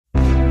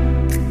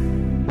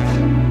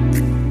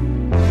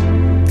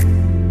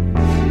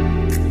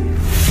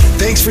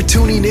Thanks for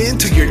tuning in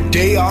to your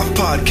Day Off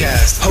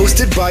podcast,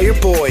 hosted by your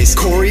boys,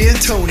 Corey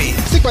and Tony.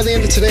 I think by the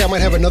end of today, I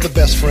might have another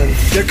best friend.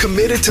 They're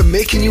committed to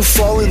making you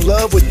fall in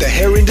love with the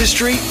hair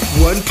industry,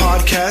 one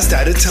podcast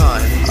at a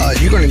time.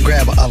 You're going to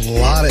grab a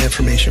lot of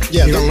information.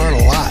 Yeah, you're going to learn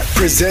a lot.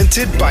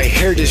 Presented by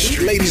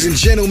Hairndustry. Ladies and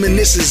gentlemen,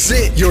 this is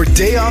it. Your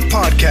Day Off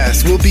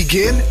podcast will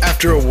begin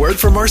after a word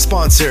from our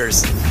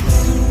sponsors.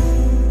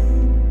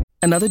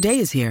 Another day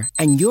is here,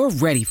 and you're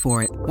ready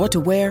for it. What to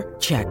wear?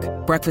 Check.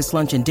 Breakfast,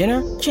 lunch, and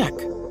dinner? Check.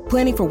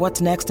 Planning for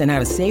what's next and how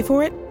to save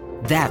for it?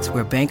 That's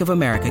where Bank of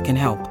America can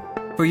help.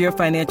 For your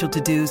financial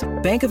to-dos,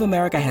 Bank of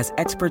America has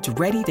experts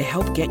ready to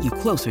help get you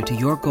closer to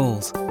your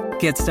goals.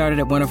 Get started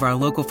at one of our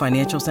local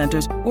financial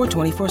centers or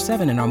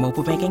 24/7 in our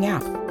mobile banking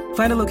app.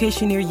 Find a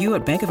location near you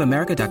at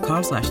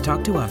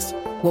bankofamerica.com/talktous.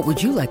 What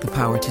would you like the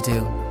power to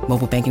do?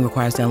 Mobile banking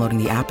requires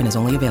downloading the app and is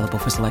only available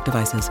for select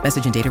devices.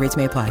 Message and data rates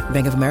may apply.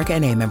 Bank of America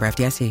N.A., member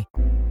FDIC.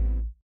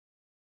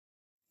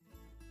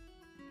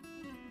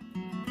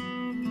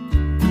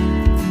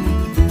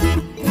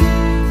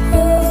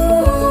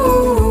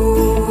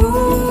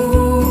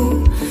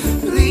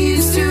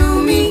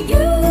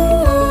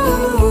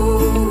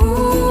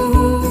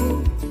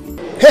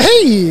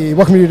 Hey,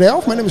 welcome to your Day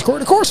Off. My name is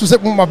Corey. Of course, we're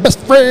with my best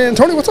friend,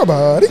 Tony. What's up,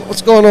 buddy?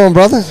 What's going on,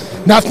 brother?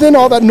 Nothing,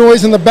 all that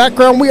noise in the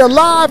background. We are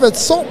live at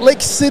Salt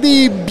Lake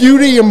City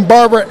Beauty and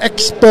Barber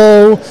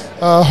Expo,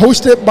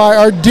 hosted by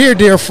our dear,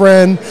 dear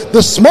friend,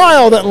 the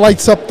smile that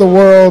lights up the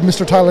world,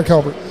 Mr. Tyler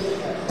Calvert.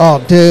 Oh,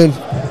 dude,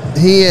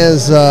 he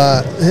is,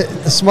 the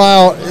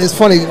smile is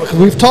funny.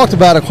 We've talked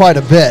about it quite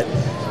a bit.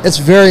 It's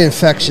very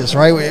infectious,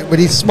 right? When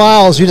he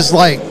smiles, you're just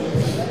like,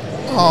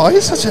 oh,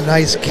 he's such a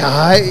nice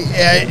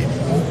guy.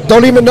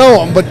 Don't even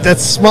know him, but that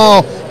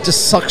smile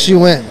just sucks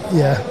you in.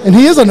 Yeah, and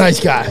he is a nice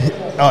guy.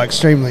 Oh,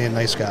 extremely a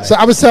nice guy. So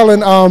I was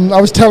telling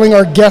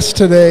our guest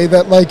today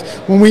that, like,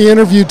 when we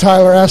interviewed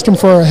Tyler, asked him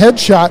for a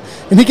headshot,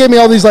 and he gave me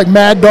all these like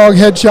Mad Dog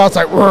headshots,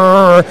 like,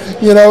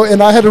 you know,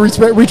 and I had to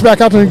reach back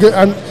out to him and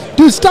go,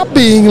 dude, stop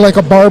being like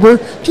a barber.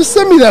 Just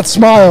send me that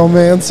smile,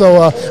 man.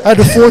 So I had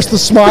to force the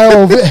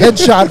smile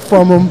headshot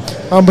from him,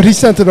 but he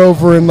sent it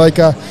over, and like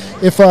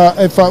if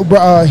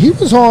he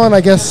was on,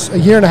 I guess, a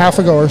year and a half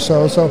ago or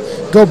so. So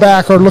go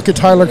back or look at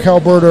Tyler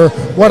Calvert. Or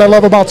what I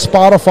love about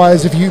Spotify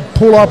is if you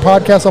pull our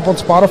podcast up on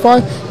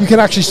Spotify, you can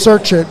actually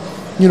search it,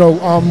 you know,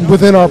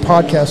 within our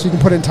podcast. You can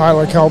put in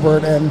Tyler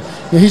Calvert, and you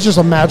know, he's just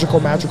a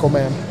magical, magical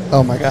man.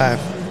 Oh my God,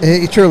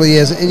 he truly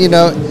is. And you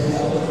know,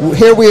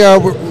 here we are.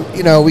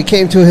 We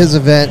came to his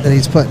event that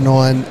he's putting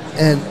on,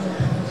 and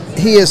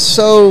he is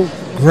so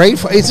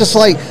grateful. He's just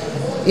like,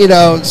 you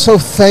know, so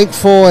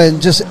thankful,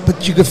 and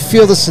but you could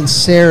feel the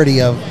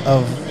sincerity of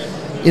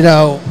you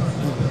know,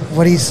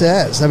 what he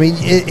says. I mean,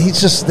 he's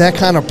just that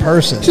kind of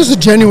person. He's just a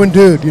genuine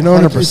dude, you know,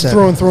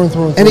 100%.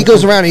 Through. And he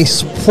goes around and he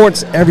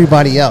supports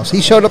everybody else.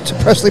 He showed up to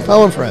Presley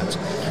Poe and Friends,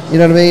 you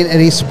know what I mean?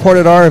 And he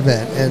supported our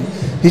event, and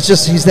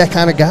he's that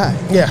kind of guy.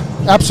 Yeah,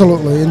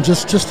 absolutely, and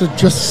just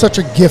such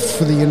a gift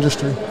for the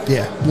industry.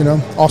 Yeah, you know,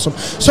 awesome.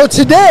 So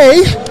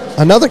today,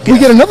 we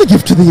get another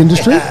gift to the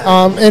industry,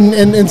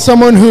 and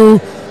someone who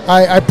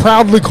I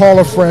proudly call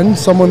a friend,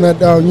 someone that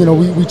you know,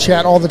 we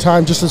chat all the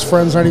time, just as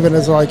friends, not even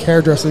as like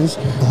hairdressers,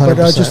 but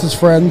just as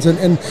friends.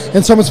 And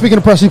someone, speaking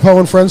of Presley Poe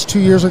and Friends, 2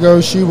 years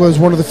ago, she was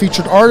one of the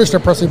featured artists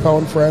at Presley Poe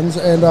and Friends,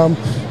 and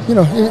you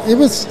know,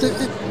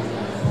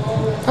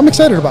 I'm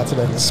excited about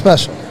today. It's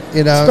special.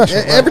 You know,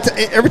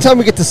 every time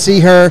we get to see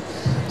her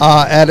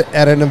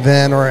at an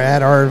event or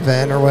at our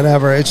event or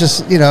whatever, it's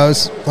just, you know,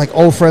 it's like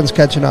old friends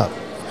catching up.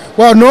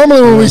 Well,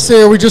 normally when we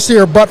see her, we just see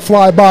her butt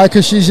fly by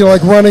because she's, you know,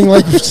 like running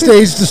like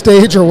stage to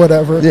stage or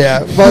whatever.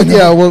 Yeah, but you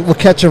know, we'll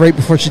catch her right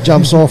before she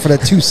jumps off for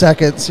that 2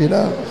 seconds. You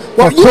know,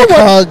 well, you know what?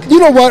 Hug. You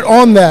know what?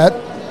 On that,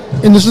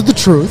 and this is the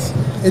truth,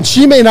 and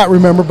she may not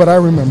remember, but I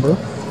remember,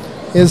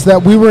 is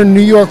that we were in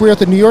New York. We were at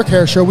the New York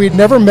Hair Show. We had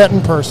never met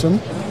in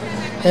person.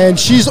 And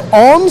she's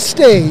on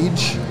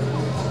stage,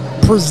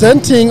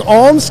 presenting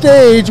on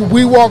stage.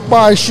 We walked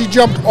by. She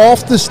jumped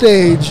off the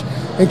stage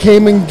and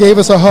came and gave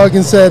us a hug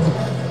and said,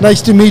 "Nice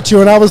to meet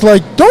you." And I was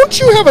like, "Don't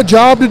you have a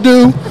job to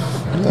do?"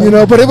 You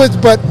know. But it was,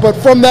 but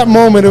from that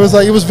moment, it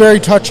was very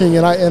touching,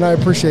 and I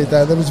appreciate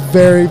that. That was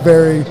very,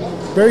 very,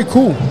 very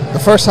cool. The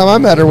first time I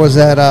met her was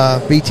at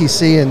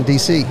BTC in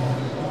DC.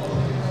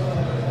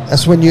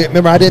 That's when you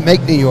remember I didn't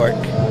make New York.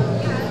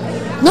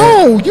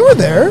 No, you were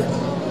there.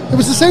 It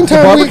was the same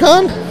time.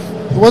 BarberCon?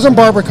 It wasn't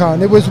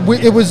BarberCon. It was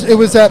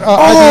at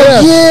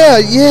IBS.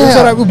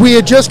 Yeah. We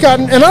had just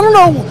gotten, and I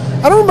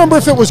don't remember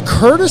if it was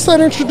Curtis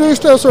that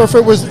introduced us or if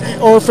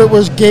it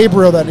was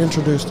Gabriel that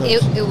introduced us.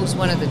 It was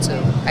one of the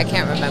two. I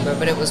can't remember,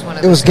 but it was one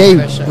of the two. It was Gabe.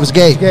 It was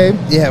Gabe. Gabe?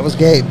 Yeah, it was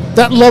Gabe.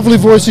 That lovely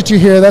voice that you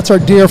hear, that's our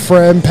dear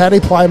friend, Patti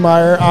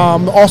Plymire.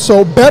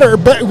 Also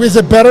is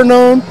it better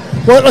known?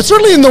 Well,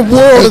 certainly in the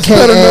world, it's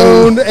better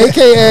known,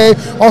 a.k.a.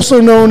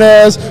 also known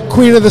as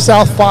Queen of the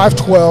South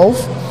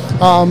 512.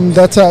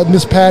 That's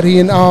Miss Patti,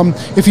 and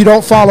if you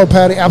don't follow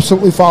Patti,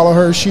 absolutely follow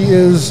her. She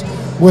is,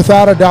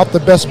 without a doubt, the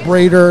best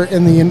braider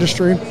in the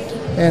industry,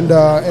 and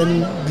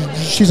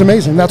she's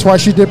amazing. That's why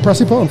she did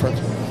Presley Poe and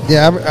Friends.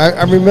 Yeah,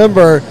 I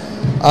remember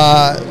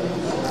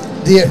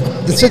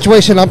The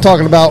situation I'm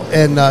talking about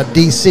in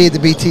D.C., the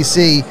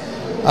BTC,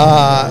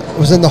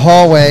 was in the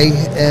hallway,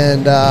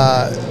 and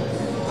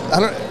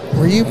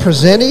were you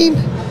presenting?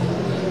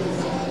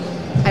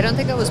 I don't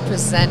think I was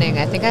presenting.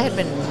 I think I had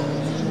been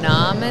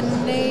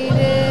nominated.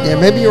 Yeah,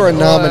 maybe you were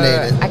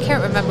nominated. I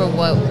can't remember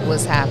what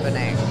was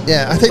happening.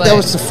 Yeah, I think that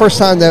was the first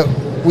time that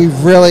we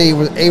really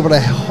were able to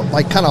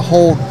kind of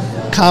hold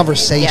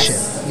conversation.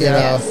 Yes, you know?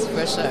 Yes,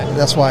 for sure.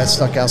 That's why it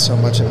stuck out so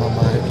much in my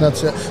mind.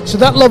 That's it. So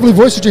that lovely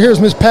voice that you hear is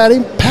Miss Patti.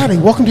 Patti,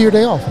 welcome to your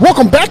day off.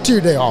 Welcome back to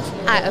your day off.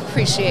 I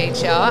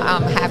appreciate y'all.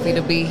 I'm happy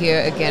to be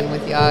here again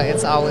with y'all.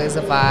 It's always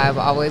a vibe,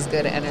 always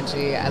good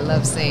energy. I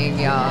love seeing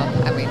y'all.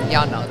 I mean,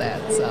 y'all know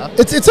that. So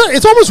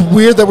it's almost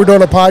weird that we're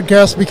doing a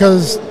podcast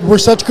because we're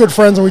such good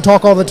friends and we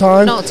talk all the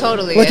time. No,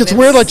 totally. Like it's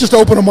weird, like just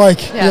open a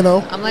mic, yeah, you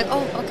know. I'm like,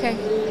 oh, okay,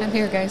 I'm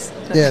here, guys.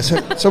 Yeah,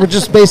 so we're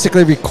just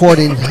basically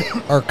recording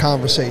our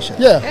conversation.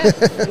 Yeah.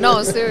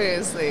 No,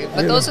 seriously.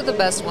 But those are the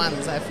best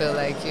ones, I feel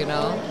like, you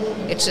know.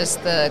 It's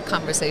just the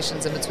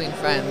conversations in between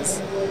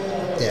friends.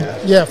 Yeah.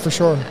 Yeah, for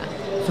sure.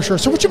 For sure.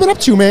 So what you been up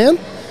to, man?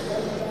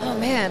 Oh,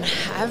 man,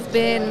 I've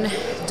been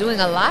doing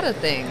a lot of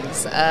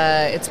things.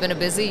 It's been a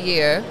busy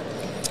year.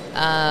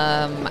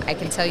 I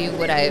can tell you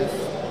what I've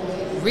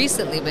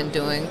recently been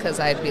doing, because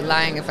I'd be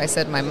lying if I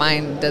said my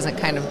mind doesn't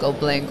kind of go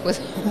blank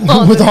with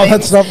all With the all that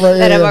things stuff, right? that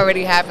Yeah, have yeah.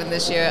 already happened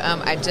this year.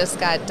 I just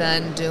got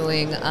done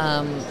doing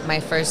my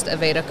first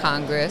Aveda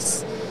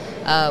Congress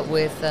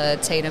with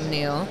Tatum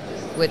Neal,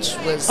 which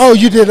was... Oh,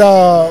 you did,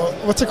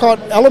 what's it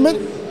called?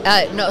 Element?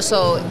 No,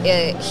 so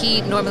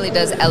he normally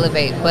does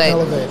Elevate, but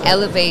Elevate.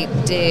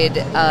 Elevate did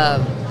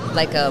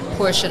like a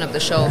portion of the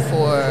show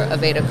for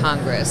Aveda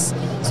Congress.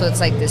 So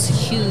it's like this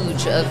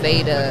huge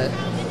Aveda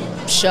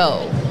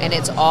show, and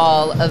it's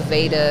all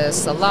Aveda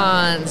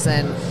salons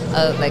and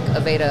like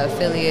Aveda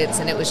affiliates,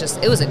 and it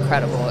was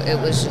incredible. It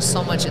was just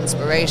so much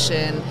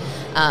inspiration,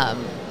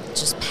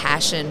 just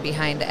passion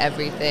behind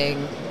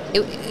everything.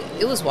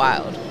 It was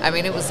wild. I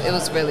mean, it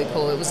was really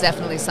cool. It was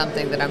definitely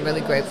something that I'm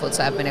really grateful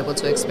to have been able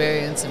to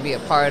experience and be a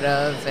part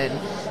of, and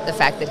the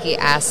fact that he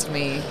asked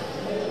me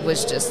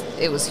was just,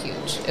 it was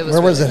huge. It was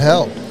Where was really it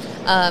held?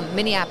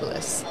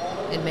 Minneapolis.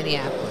 In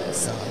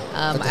Minneapolis.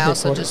 At the I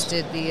also headquarters? just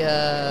did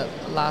the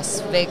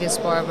Las Vegas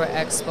Barber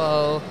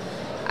Expo.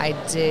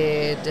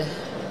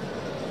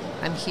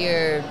 I'm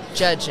here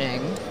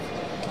judging.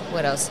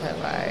 What else have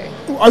I?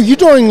 Are you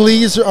doing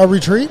Lee's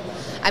retreat?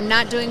 I'm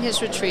not doing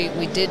his retreat.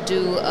 We did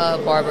do a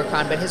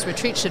BarberCon, but his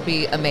retreat should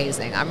be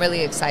amazing. I'm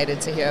really excited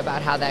to hear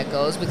about how that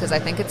goes, because I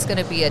think it's going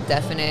to be a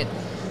definite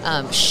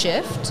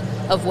shift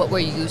of what we're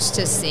used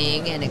to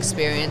seeing and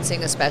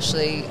experiencing,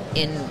 especially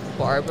in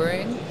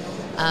barbering.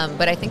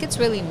 But I think it's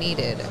really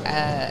needed,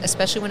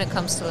 especially when it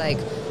comes to like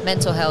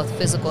mental health,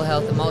 physical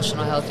health,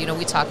 emotional health. You know,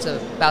 we talked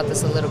about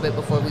this a little bit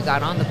before we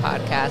got on the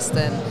podcast,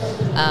 and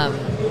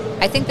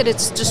I think that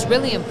it's just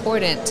really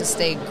important to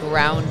stay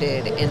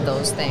grounded in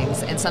those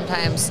things. And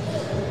sometimes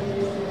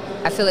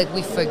I feel like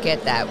we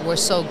forget that. We're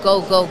so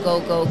go, go, go,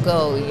 go,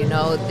 go, you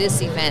know,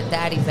 this event,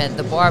 that event,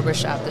 the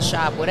barbershop, the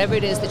shop, whatever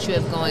it is that you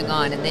have going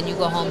on. And then you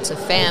go home to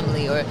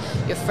family or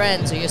your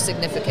friends or your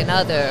significant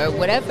other or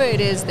whatever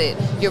it is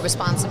that your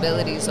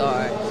responsibilities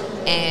are.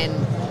 And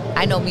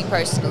I know me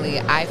personally,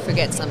 I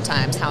forget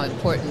sometimes how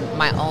important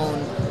my own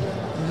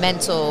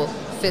mental,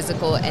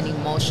 physical, and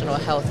emotional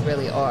health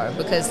really are.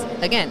 Because,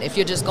 again, if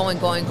you're just going,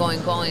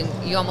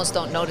 you almost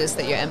don't notice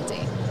that you're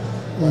empty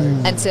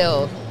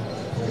until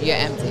you're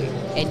empty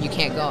and you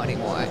can't go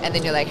anymore, and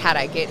then you're like, how'd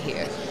I get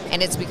here?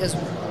 And it's because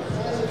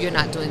you're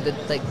not doing the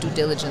due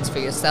diligence for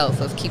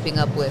yourself of keeping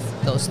up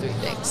with those three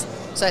things.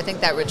 So I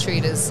think that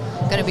retreat is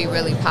going to be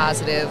really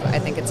positive. I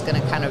think it's going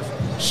to kind of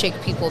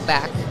shake people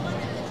back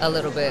a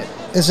little bit.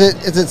 Is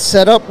it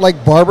set up like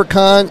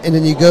BarberCon, and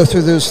then you go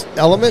through those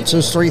elements,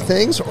 those three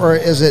things, or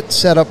is it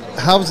set up?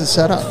 How is it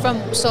set up?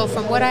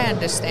 From what I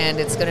understand,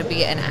 it's going to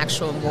be an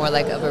actual more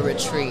like of a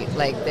retreat.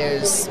 Like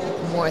there's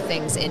more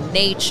things in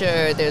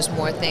nature. There's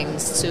more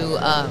things to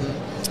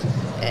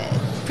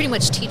pretty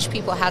much teach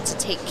people how to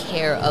take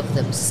care of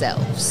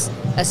themselves,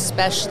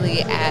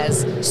 especially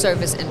as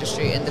service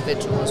industry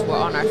individuals. We're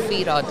on our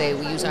feet all day.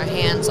 We use our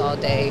hands all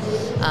day.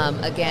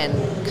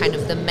 Again, kind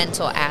of the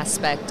mental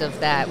aspect of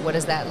that. What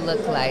does that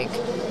look like?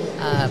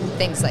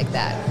 Things like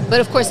that. But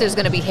of course, there's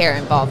going to be hair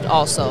involved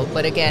also.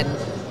 But again,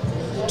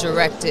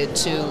 directed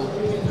to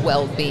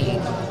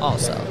well-being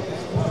also.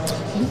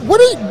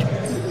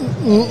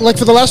 Like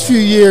for the last few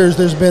years,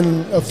 there's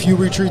been a few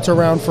retreats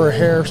around for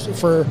hair,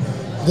 for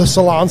the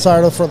salon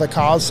side or for the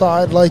cause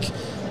side. Like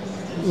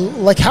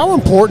how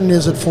important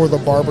is it for the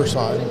barber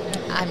side?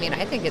 I mean,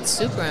 I think it's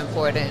super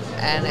important.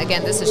 And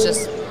again, this is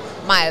just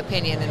my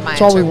opinion and my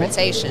That's all we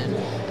interpretation.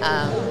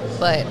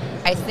 But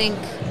I think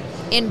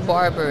in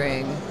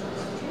barbering,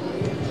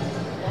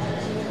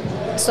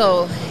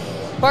 so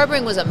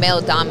barbering was a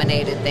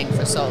male-dominated thing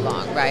for so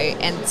long, right?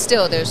 And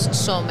still there's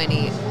so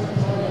many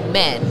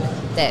men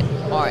that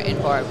are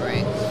in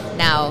barbering.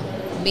 Now,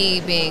 me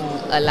being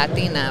a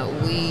Latina,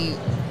 we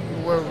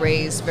were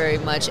raised very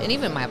much, and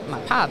even my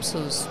pops,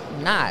 who's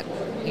not,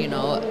 you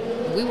know,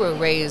 we were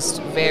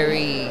raised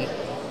very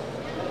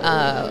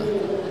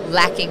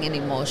lacking in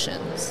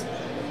emotions,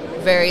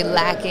 very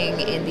lacking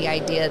in the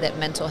idea that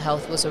mental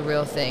health was a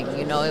real thing.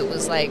 You know, it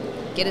was like,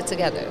 get it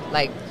together.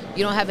 Like,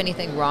 you don't have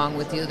anything wrong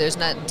with you. There's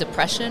not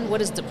depression.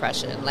 What is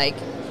depression? Like,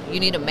 you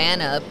need to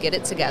man up, get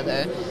it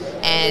together,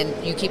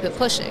 and you keep it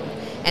pushing.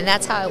 And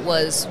that's how it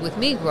was with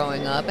me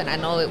growing up, and I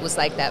know it was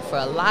like that for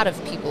a lot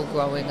of people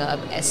growing up,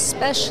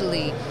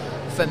 especially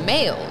for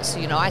males.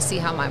 You know, I see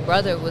how my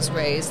brother was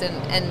raised,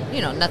 and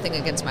you know, nothing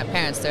against my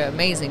parents. They're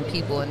amazing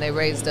people, and they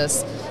raised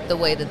us the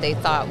way that they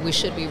thought we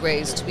should be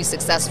raised to be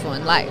successful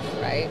in life,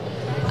 right?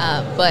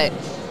 But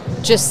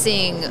just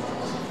seeing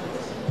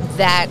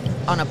that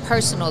on a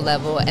personal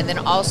level, and then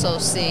also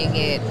seeing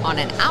it on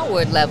an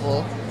outward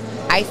level,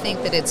 I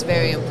think that it's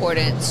very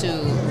important to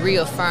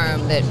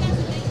reaffirm that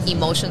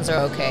emotions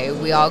are okay.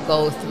 We all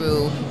go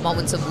through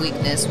moments of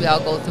weakness. We all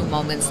go through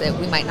moments that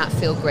we might not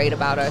feel great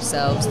about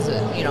ourselves,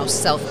 you know,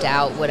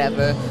 self-doubt,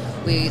 whatever.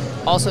 We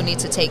also need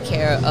to take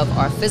care of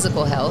our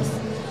physical health.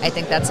 I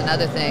think that's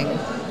another thing.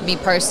 Me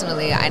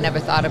personally, I never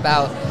thought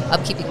about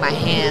upkeeping my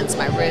hands,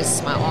 my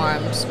wrists, my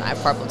arms. I have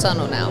carpal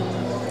tunnel now.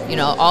 You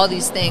know, all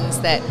these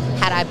things that,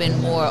 had I been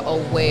more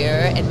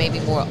aware and maybe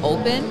more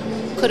open,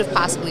 could have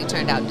possibly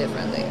turned out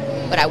differently.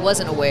 But I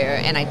wasn't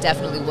aware, and I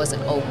definitely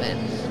wasn't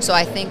open. So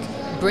I think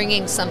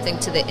bringing something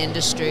to the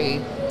industry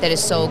that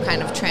is so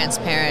kind of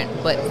transparent,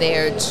 but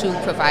there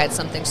to provide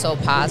something so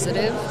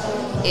positive,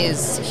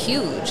 is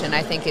huge. And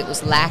I think it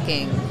was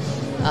lacking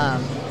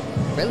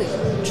really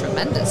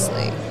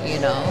tremendously, you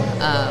know.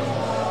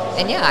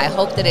 And yeah, I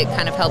hope that it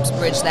kind of helps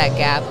bridge that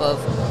gap of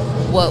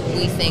what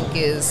we think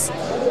is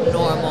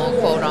normal,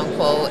 quote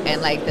unquote,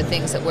 and like the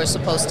things that we're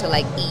supposed to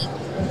like eat.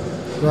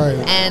 Right.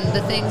 And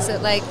the things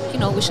that, like, you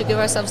know, we should give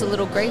ourselves a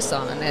little grace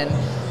on. And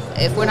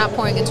if we're not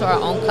pouring into our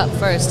own cup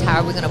first,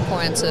 how are we going to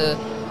pour into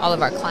all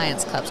of our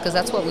clients' cups? Because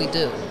that's what we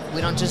do.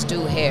 We don't just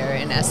do hair.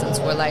 In essence,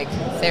 we're like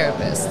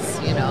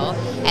therapists, you know?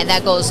 And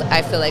that goes,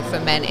 I feel like, for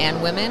men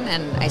and women.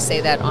 And I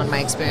say that on my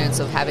experience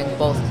of having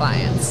both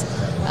clients.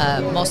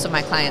 Most of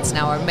my clients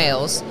now are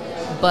males.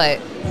 But,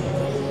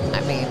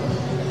 I mean,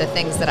 the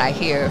things that I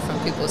hear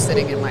from people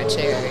sitting in my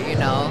chair, you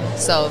know?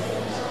 So,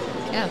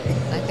 yeah,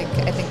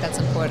 I think that's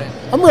important.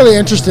 I'm really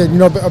interested. You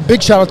know, a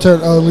big shout out to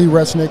Lee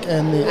Resnick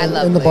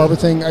and the barber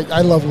thing.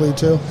 I love Lee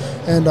too,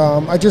 and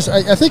I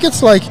think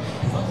it's like,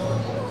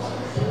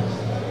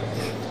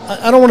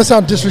 I don't want to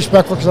sound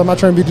disrespectful because I'm not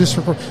trying to be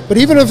disrespectful, but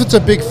even if it's a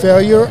big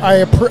failure, I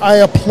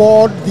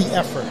applaud the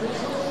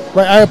effort.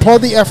 Right, I applaud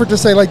the effort to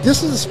say, like,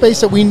 this is a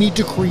space that we need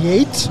to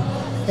create,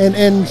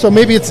 and so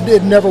maybe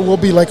it never will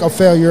be like a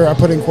failure. I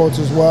put in quotes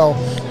as well,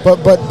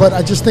 but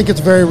I just think it's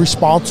very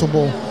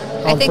responsible.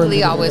 I think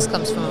Lee always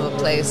comes from a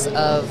place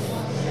of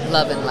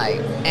love and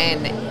light.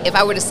 And if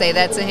I were to say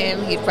that to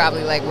him, he'd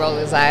probably like roll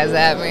his eyes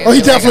at me. Oh,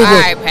 he definitely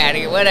would. All right,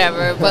 Patty,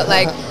 whatever. But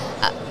like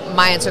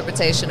my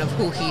interpretation of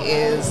who he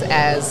is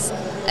as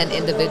an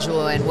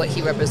individual and what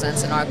he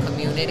represents in our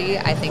community,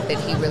 I think that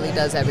he really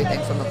does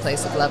everything from a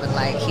place of love and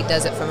light. He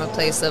does it from a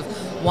place of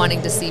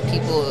wanting to see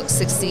people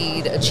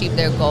succeed, achieve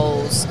their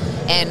goals,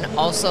 and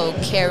also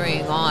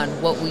carrying on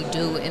what we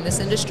do in this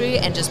industry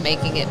and just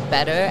making it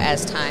better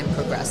as time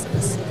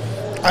progresses.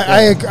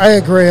 I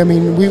agree. I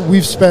mean,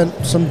 we've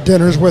spent some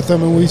dinners with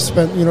him, and we've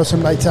spent, you know,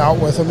 some nights out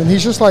with him, and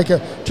he's just like a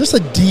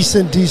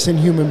decent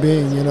human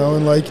being, you know.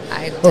 And like,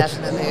 I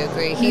definitely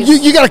agree.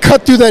 You got to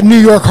cut through that New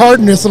York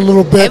hardness a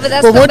little bit,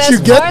 but once you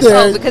get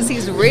there, because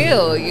he's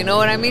real, you know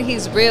what I mean?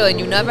 He's real,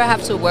 and you never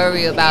have to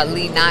worry about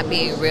Lee not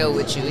being real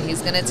with you.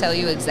 He's gonna tell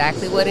you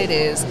exactly what it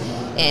is,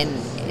 and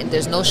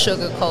there's no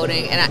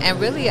sugarcoating. And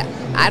really,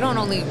 I don't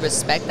only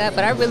respect that,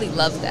 but I really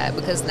love that,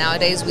 because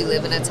nowadays we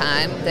live in a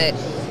time that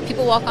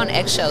people walk on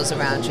eggshells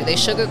around you. They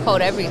sugarcoat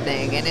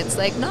everything, and it's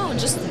like, no,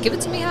 just give it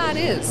to me how it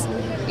is.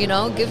 You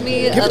know, give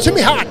it to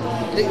me hot.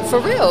 For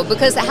real,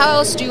 because how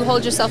else do you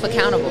hold yourself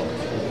accountable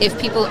if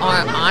people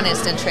aren't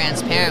honest and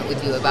transparent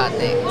with you about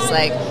things?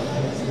 Like,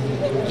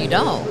 you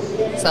don't.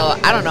 So,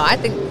 I don't know. I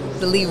think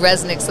the Lee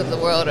Resnicks of the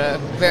world are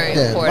very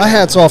important. My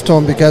hat's off to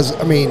him, because,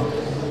 I mean,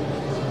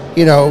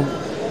 you know,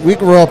 we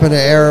grew up in an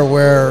era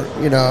where,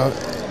 you know,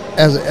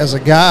 as a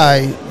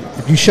guy,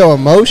 if you show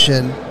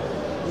emotion,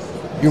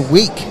 you're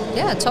weak.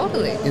 Yeah,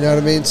 totally. You know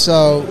what I mean?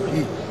 So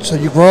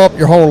you grow up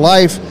your whole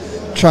life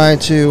trying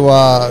to,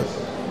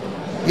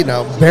 you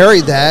know,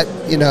 bury that,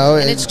 you know.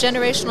 And it's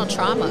generational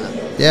trauma.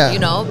 Yeah. You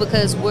know,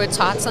 because we're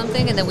taught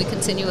something and then we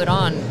continue it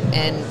on,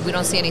 and we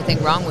don't see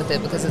anything wrong with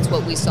it because it's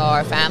what we saw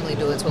our family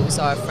do, it's what we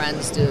saw our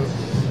friends do.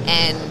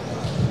 And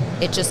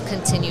it just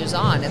continues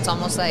on. It's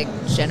almost like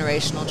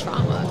generational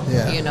trauma,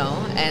 you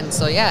know? And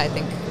so, yeah, I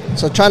think...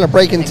 So trying to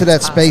break into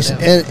that space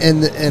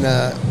in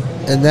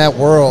that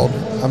world,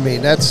 I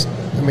mean,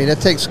 that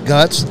takes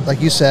guts,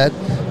 like you said,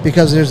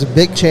 because there's a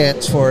big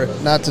chance for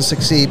it not to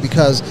succeed,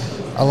 because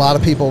a lot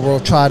of people will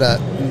try to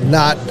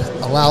not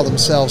allow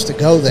themselves to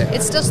go there.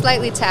 It's still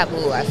slightly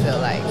taboo, I feel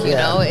like, you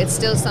know? It's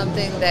still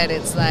something that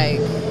it's like,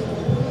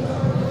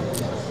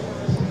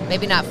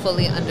 maybe not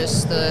fully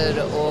understood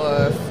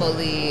or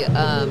fully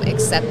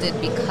accepted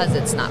because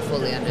it's not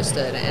fully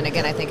understood. And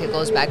again, I think it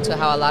goes back to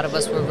how a lot of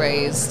us were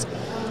raised,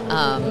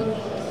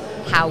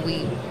 how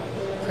we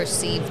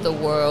perceive the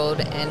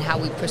world and how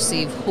we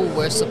perceive who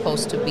we're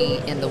supposed to be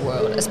in the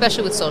world,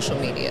 especially with social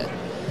media.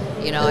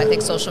 You know, I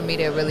think social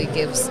media really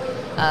gives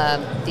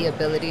the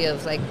ability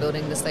of like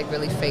building this like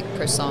really fake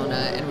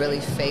persona and really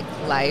fake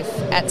life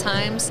at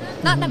times,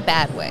 not in a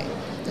bad way,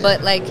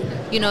 but like,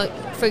 you know,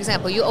 for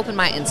example, you open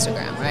my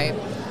Instagram, right?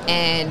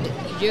 And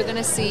you're going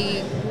to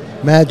see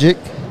magic.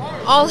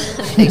 All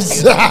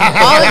things,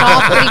 all in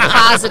all, pretty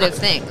positive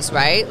things,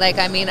 right? Like,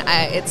 I mean,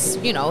 it's,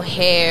 you know,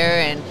 hair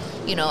and,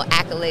 you know,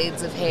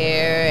 accolades of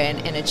hair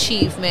and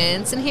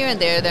achievements, and here and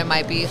there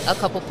might be a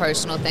couple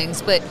personal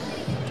things, but,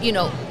 you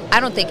know, I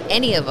don't think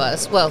any of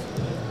us, well,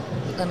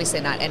 let me say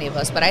not any of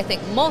us, but I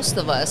think most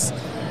of us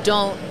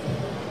don't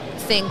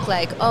think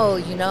like, oh,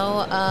 you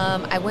know,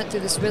 I went through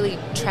this really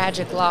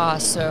tragic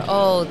loss, or,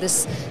 oh,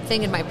 this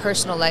thing in my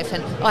personal life,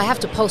 and, oh, I have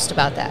to post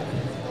about that.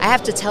 I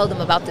have to tell them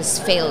about this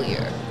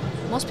failure.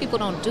 Most people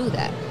don't do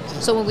that.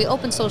 So when we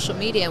open social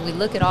media and we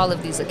look at all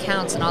of these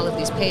accounts and all of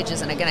these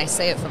pages, and again, I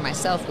say it for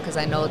myself because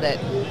I know that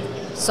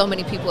so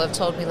many people have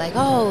told me like,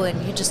 oh,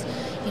 and you just,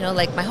 you know,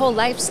 like my whole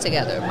life's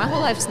together. My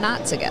whole life's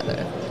not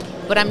together,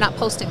 but I'm not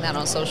posting that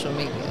on social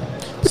media.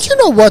 But you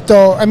know what,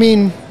 though? I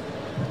mean,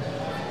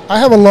 I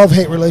have a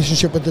love-hate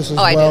relationship with this as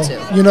well. I do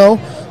too. You know,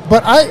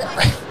 but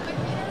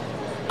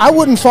I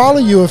wouldn't follow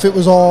you if it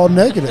was all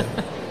negative.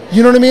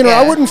 You know what I mean? Yeah.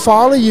 Or I wouldn't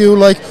follow you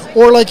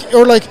or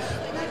like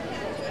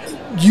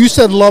you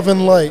said love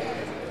and light.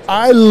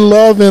 I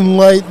love and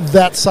light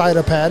that side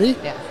of Patti.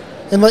 Yeah.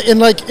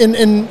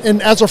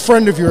 And as a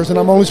friend of yours, and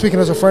I'm only speaking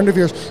as a friend of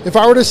yours, if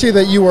I were to see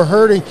that you were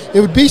hurting,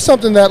 it would be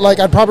something that like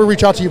I'd probably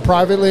reach out to you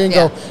privately and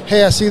go,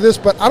 hey, I see this,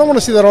 but I don't want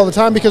to see that all the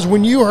time, because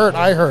when you hurt,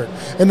 I hurt.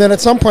 And then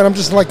at some point I'm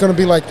just like going to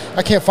be like,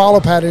 I can't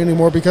follow Patti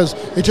anymore because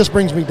it just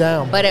brings me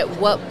down. But at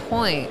what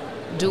point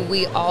do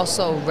we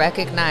also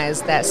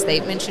recognize that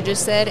statement you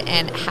just said,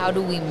 and how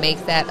do we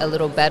make that a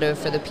little better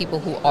for the people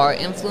who are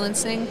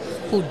influencing,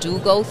 who do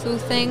go through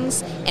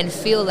things and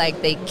feel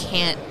like they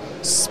can't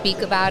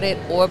speak about it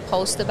or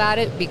post about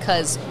it,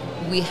 because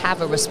we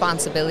have a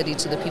responsibility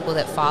to the people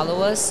that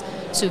follow us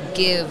to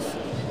give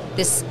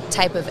this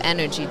type of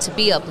energy, to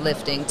be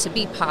uplifting, to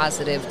be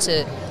positive,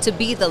 to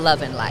be the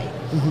love and light,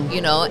 you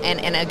know?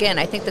 And again,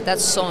 I think that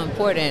that's so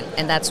important,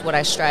 and that's what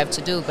I strive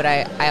to do. But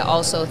I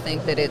also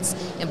think that it's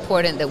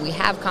important that we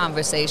have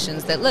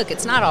conversations that, look,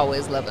 it's not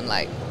always love and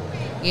light.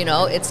 You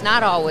know, it's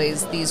not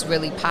always these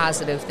really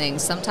positive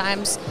things.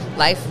 Sometimes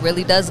life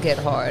really does get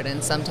hard,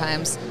 and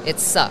sometimes it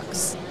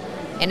sucks.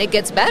 And it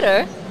gets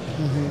better,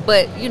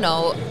 but, you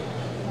know,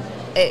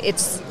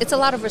 it's a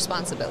lot of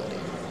responsibility.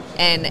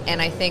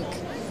 And I think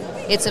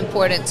it's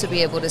important to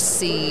be able to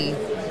see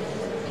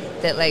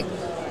that, like,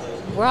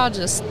 we're all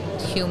just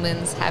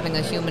humans having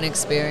a human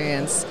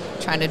experience,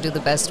 trying to do the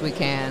best we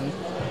can.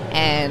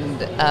 And,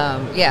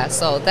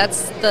 so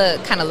that's the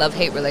kind of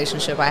love-hate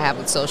relationship I have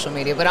with social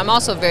media. But I'm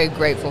also very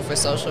grateful for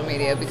social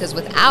media, because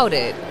without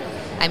it,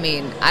 I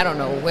mean, I don't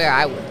know where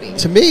I would be.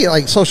 To me,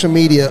 like, social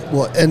media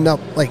will end up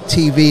like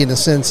TV in the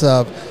sense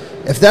of,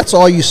 if that's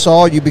all you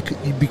saw, you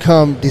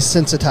become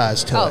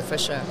desensitized to it. Oh, for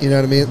sure. You know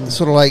what I mean? It's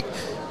sort of like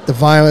the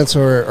violence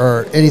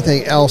or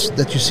anything else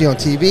that you see on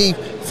TV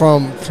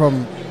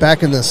from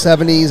back in the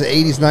 70s,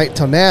 80s, night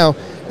till now.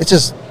 It's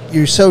just,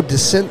 you're so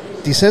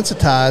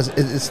desensitized.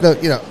 It's no,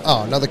 you know,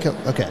 oh, another kill.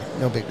 Okay,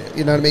 no big deal.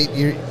 You know what I mean?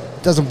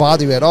 It doesn't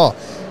bother you at all.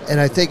 And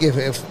I think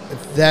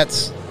if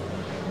that's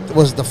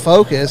was the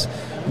focus,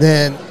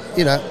 then,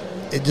 you know,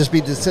 it'd just be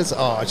desensitized.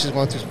 Oh, she's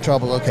going through some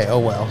trouble. Okay, oh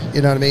well.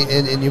 You know what I mean?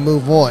 And you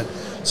move on.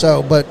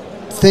 So, but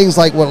things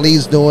like what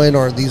Lee's doing,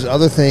 or these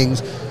other things,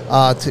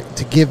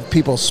 to give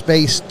people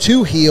space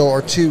to heal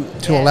or to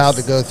allow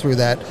to go through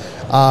that,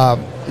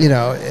 you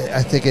know,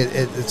 I think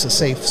it's a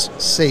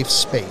safe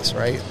space,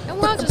 right? And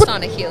we're all just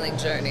on a healing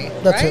journey.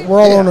 That's right? it.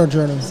 We're all on our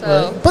journey.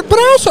 So.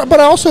 Right? But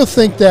I also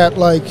think that,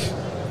 like,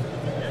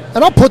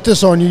 and I'll put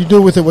this on you. You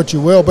do with it what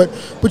you will. But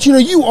you know,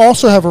 you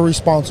also have a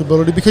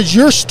responsibility, because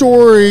your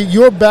story,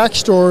 your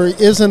backstory,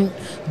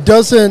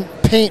 doesn't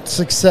paint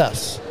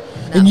success.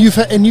 No.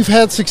 And you've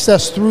had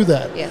success through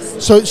that.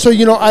 Yes. So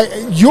you know,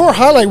 your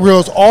highlight reel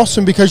is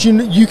awesome, because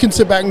you can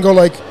sit back and go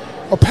like,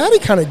 oh, Patti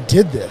kind of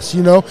did this,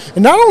 you know.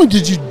 And not only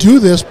did you do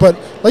this, but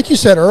like you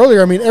said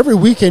earlier, I mean, every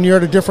weekend you're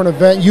at a different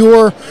event.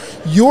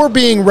 You're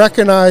being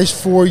recognized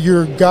for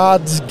your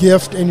God's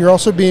gift, and you're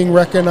also being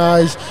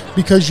recognized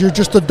because you're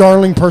just a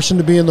darling person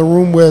to be in the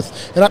room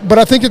with. But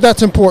I think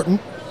that's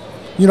important.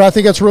 You know, I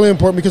think that's really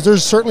important, because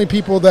there's certainly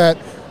people that,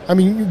 I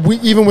mean,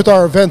 even with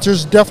our events,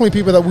 there's definitely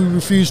people that we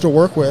refuse to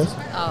work with.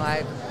 Oh,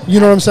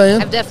 you know what I'm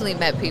saying? I've definitely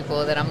met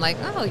people that I'm like,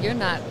 oh, you're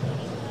not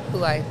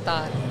who I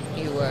thought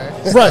you were.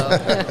 So.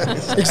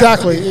 Right.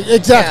 Exactly.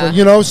 Yeah.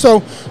 You know,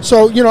 so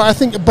you know, I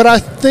think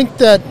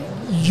that,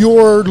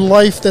 your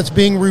life that's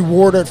being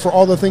rewarded for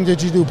all the things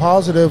that you do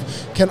positive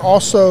can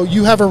also,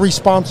 you have a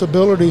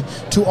responsibility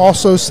to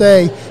also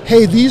say,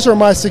 hey, these are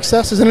my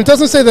successes. And it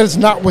doesn't say that it's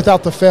not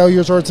without the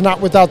failures, or it's not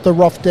without the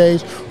rough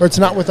days, or it's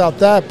not without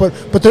that, but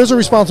there's a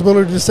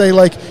responsibility to say,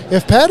 like,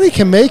 if Patti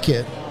can make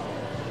it,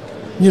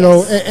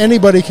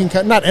 anybody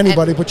can, not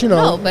anybody, but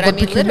No, but I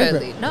mean,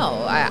 literally,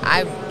 no.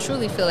 I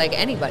truly feel like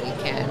anybody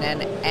can.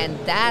 And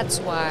that's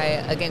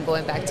why, again,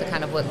 going back to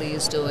kind of what Lee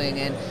is doing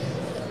and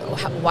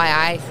why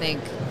I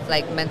think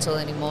like mental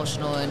and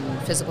emotional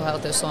and physical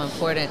health are so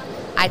important,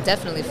 I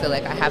definitely feel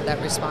like I have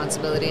that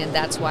responsibility, and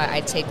that's why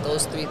I take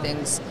those three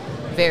things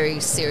very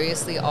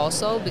seriously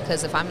also,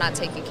 because if I'm not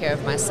taking care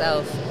of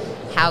myself,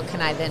 how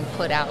can I then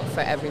put out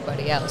for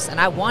everybody else? And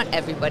I want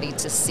everybody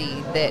to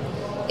see that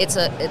it's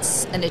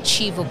an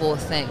achievable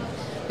thing,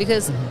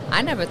 because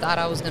I never thought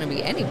I was going to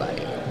be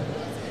anybody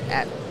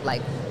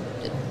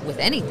with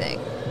anything,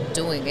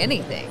 doing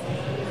anything,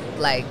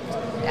 like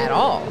at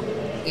all.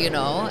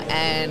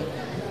 And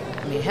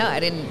I mean, hell, I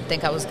didn't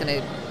think I was going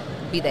to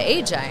be the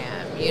age I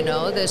am,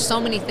 There's so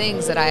many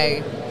things that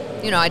I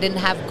didn't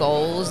have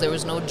goals. There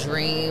was no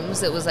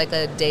dreams. It was like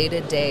a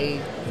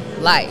day-to-day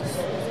life.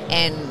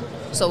 And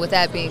so with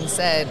that being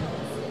said,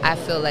 I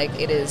feel like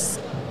it is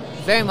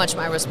very much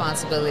my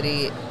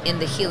responsibility in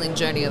the healing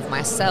journey of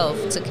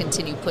myself to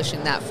continue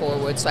pushing that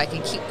forward so I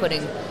can keep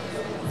putting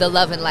the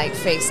love and light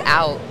face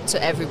out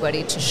to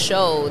everybody to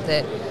show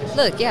that,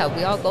 look, yeah,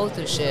 we all go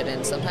through shit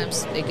and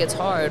sometimes it gets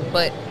hard,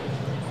 but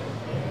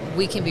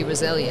we can be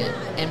resilient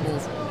and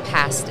move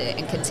past it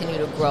and continue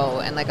to grow.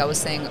 And like I was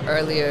saying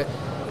earlier,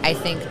 I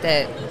think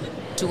that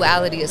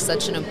duality is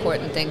such an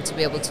important thing to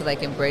be able to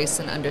like embrace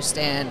and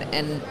understand,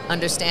 and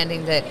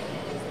understanding that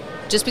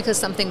just because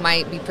something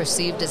might be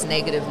perceived as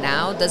negative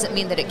now doesn't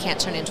mean that it can't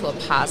turn into a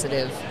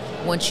positive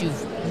once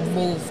you've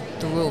moved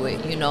through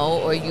it,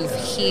 or you've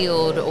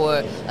healed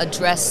or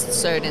addressed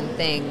certain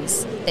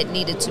things that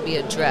needed to be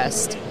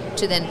addressed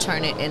to then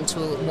turn it into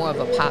more of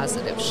a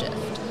positive shift.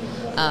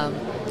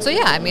 So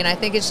yeah, I mean, I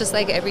think it's just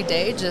like every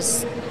day,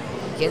 just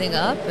getting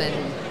up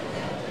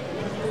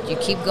and you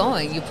keep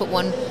going. You put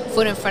one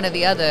foot in front of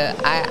the other.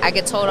 I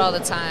get told all the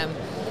time,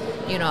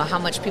 how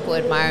much people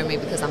admire me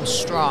because I'm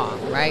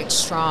strong, right?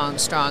 Strong.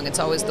 It's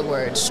always the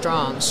word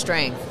strong,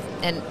 strength.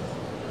 And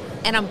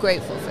I'm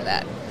grateful for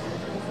that.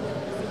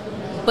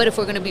 But if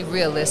we're going to be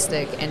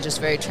realistic and just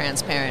very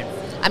transparent,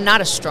 I'm not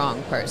a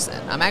strong person.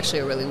 I'm actually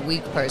a really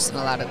weak person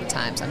a lot of the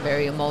times. I'm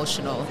very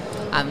emotional.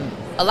 I'm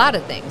a lot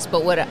of things.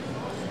 But what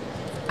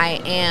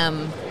I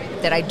am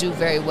that I do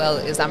very well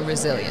is I'm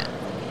resilient.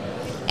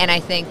 And I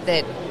think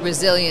that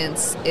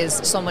resilience is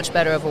so much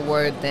better of a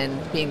word than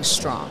being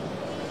strong.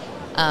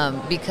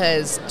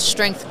 Because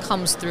strength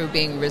comes through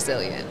being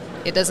resilient.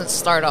 It doesn't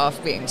start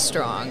off being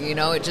strong,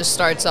 it just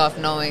starts off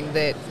knowing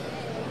that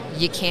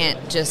you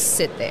can't just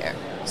sit there.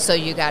 So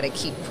you got to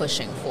keep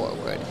pushing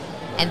forward.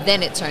 And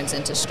then it turns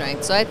into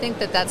strength. So I think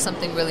that that's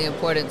something really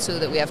important too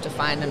that we have to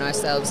find in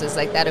ourselves, is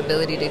like that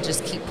ability to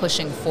just keep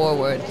pushing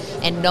forward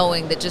and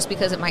knowing that just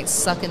because it might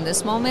suck in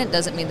this moment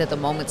doesn't mean that the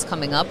moments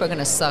coming up are going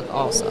to suck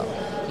also.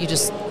 You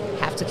just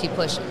have to keep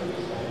pushing,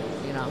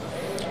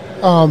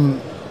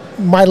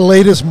 My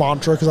latest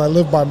mantra, because I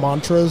live by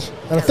mantras,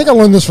 and I think I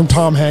learned this from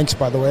Tom Hanks,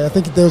 by the way. I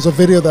think there was a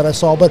video that I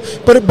saw, but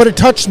it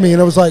touched me,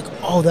 and it was like,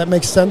 oh, that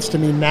makes sense to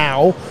me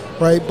now,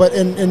 right? But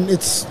and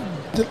it's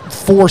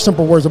 4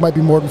 simple words. It might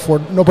be more than 4.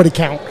 Nobody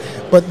count.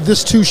 But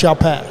this too shall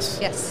pass.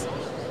 Yes.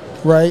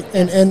 Right.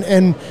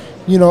 And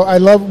I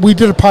love. We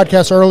did a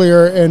podcast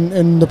earlier,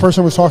 and the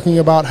person was talking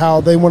about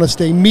how they want to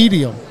stay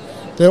medium.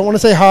 They don't want to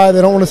say high.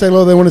 They don't want to say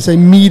low. They want to say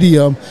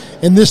medium.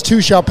 And this too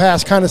shall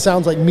pass kind of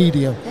sounds like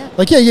medium. Yeah.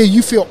 Like, yeah,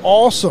 you feel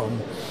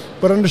awesome,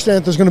 but understand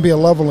that there's going to be a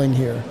leveling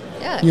here.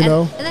 Yeah.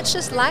 And that's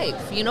just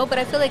life, But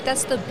I feel like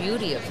that's the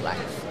beauty of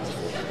life.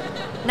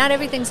 Not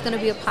everything's going to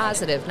be a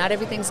positive. Not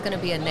everything's going to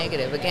be a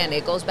negative. Again,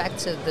 it goes back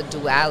to the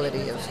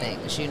duality of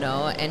things,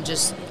 and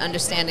just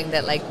understanding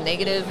that like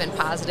negative and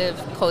positive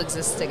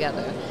coexist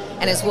together.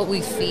 And it's what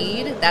we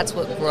feed, that's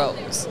what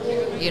grows,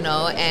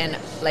 And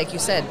like you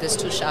said, this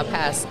too shall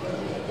pass.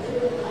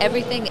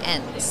 Everything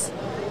ends,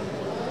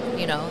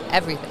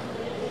 everything.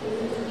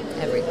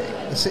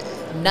 See,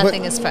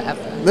 Nothing is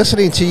forever.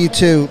 Listening to you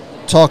two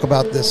talk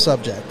about this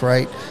subject,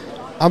 right?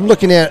 I'm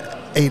looking at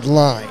a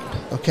line,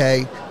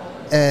 okay?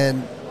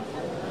 And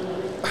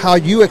how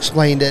you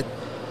explained it,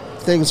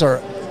 things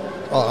are,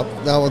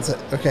 that one's,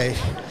 okay.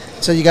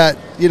 So you got,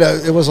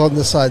 it was on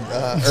this side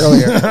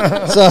earlier.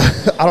 So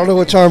I don't know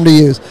which arm to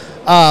use.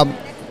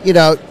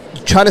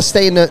 Try to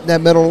stay in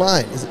that middle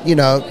line. You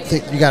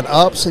got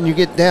ups and you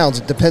get downs.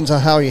 It depends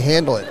on how you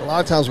handle it. A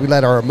lot of times we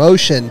let our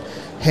emotion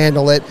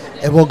handle it,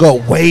 and we'll go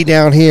way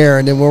down here,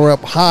 and then when we're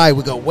up high,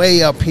 we go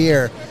way up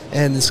here.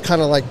 And it's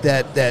kind of like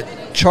that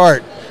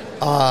chart,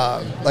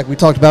 like we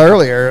talked about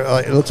earlier.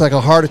 It looks like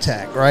a heart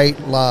attack, right?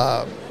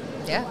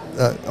 Yeah.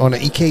 On an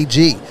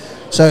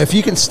EKG. So if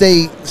you can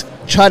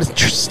try to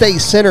stay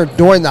centered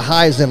during the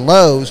highs and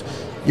lows,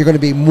 you're going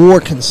to be more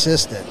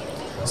consistent.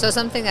 So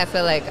something I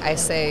feel like I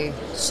say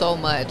so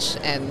much,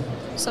 and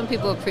some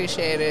people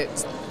appreciate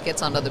it,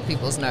 gets on other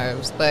people's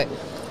nerves, but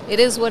it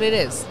is what it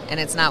is, and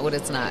it's not what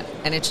it's not.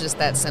 And it's just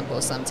that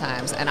simple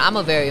sometimes. And I'm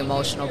a very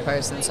emotional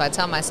person, so I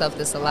tell myself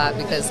this a lot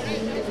because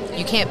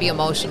you can't be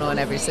emotional in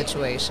every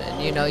situation.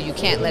 You know, you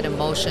can't let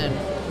emotion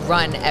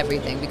run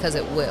everything because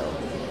it will.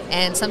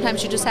 And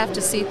sometimes you just have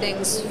to see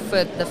things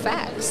for the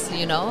facts,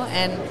 you know,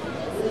 and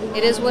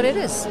it is what it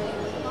is.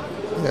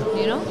 Yeah.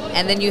 You know?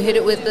 And then you hit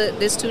it with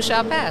this too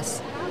shall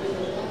pass.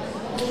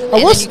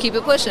 And then you keep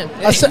it pushing.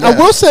 I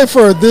will say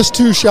for this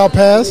too shall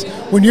pass,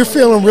 when you're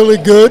feeling really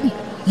good,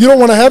 you don't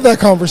want to have that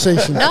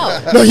conversation. No,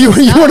 you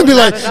want to be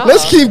like,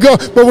 let's keep going.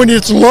 But when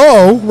it's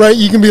low, right,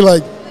 you can be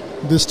like,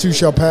 this too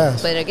shall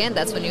pass. But again,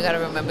 that's when you got to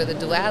remember the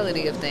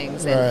duality of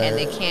things, and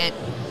they can't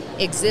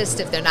exist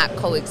if they're not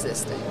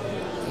coexisting,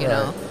 you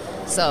know?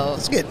 So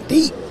it's getting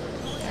deep.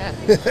 Yeah.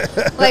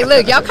 Like,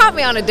 look, y'all caught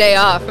me on a day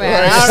off,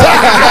 man. I don't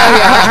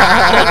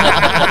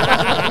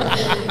know what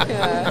to tell y'all.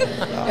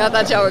 Yeah. Y'all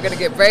thought y'all were going to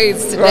get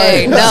braids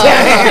today. Right. No.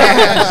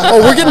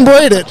 Oh, we're getting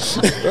braided.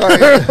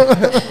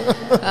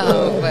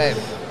 But,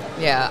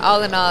 yeah,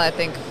 all in all, I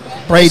think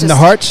braiding the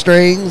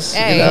heartstrings.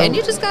 Hey, you know? And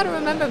you just got to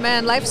remember,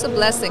 man, life's a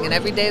blessing, and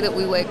every day that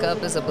we wake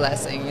up is a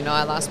blessing. You know,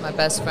 I lost my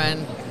best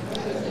friend.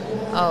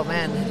 Oh,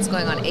 man, it's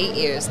going on 8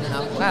 years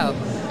now. Wow.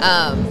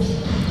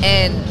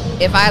 And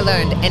if I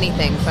learned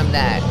anything from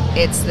that,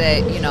 it's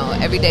that, you know,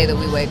 every day that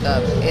we wake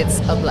up, it's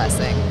a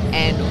blessing.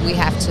 And we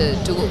have to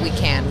do what we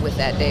can with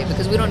that day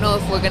because we don't know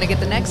if we're going to get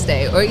the next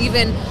day or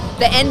even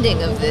the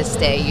ending of this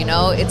day, you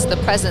know. It's the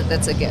present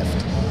that's a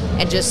gift.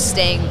 And just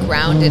staying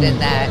grounded in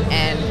that.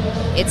 And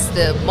it's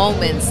the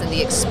moments and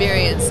the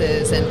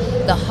experiences and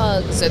the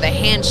hugs or the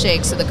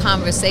handshakes or the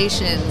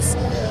conversations.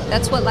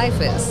 That's what life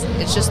is.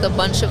 It's just a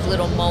bunch of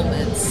little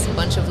moments, a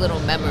bunch of little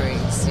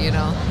memories, you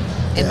know,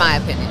 in my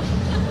opinion.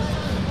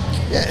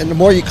 Yeah, and the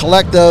more you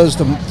collect those,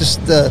 the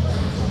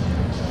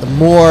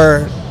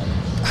more,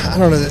 I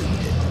don't know,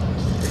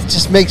 it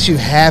just makes you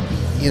happy.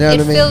 You know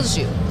what I mean? It fills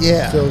you.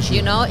 Yeah. It fills you.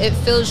 You know, it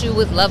fills you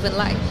with love and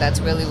light. That's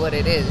really what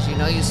it is. You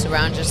know, you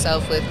surround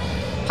yourself with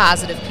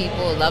positive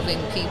people, loving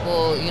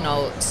people, you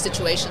know,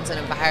 situations and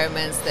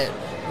environments that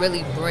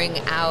really bring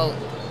out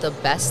the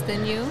best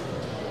in you.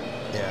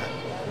 Yeah.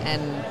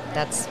 And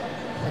that's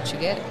what you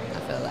get, I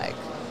feel like.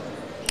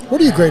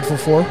 What are you grateful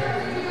for?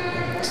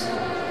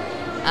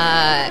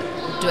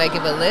 Do I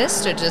give a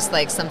list or just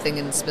like something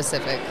in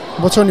specific?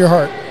 What's on your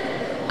heart?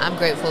 I'm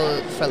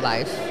grateful for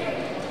life.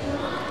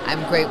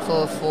 I'm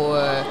grateful for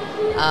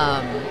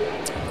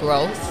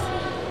growth.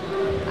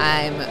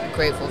 I'm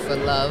grateful for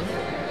love.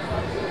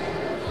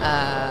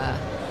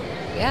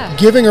 Yeah.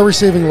 Giving or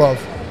receiving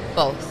love?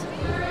 Both.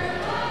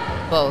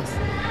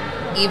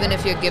 Even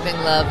if you're giving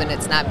love and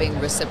it's not being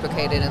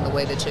reciprocated in the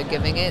way that you're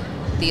giving it,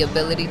 the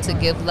ability to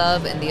give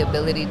love and the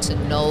ability to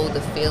know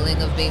the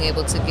feeling of being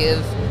able to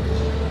give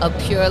a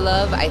pure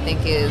love, I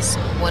think is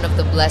one of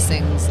the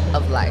blessings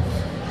of life.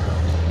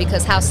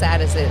 Because how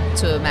sad is it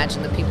to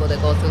imagine the people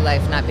that go through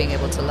life not being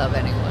able to love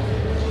anyone,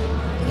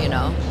 you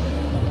know?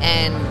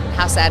 And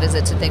how sad is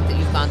it to think that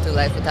you've gone through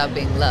life without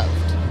being loved?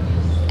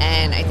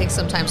 And I think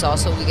sometimes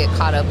also we get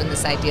caught up in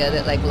this idea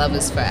that like love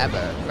is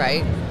forever,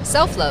 right?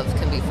 Self-love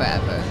can be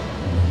forever,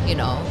 you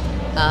know?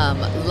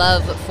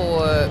 Love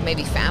for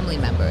maybe family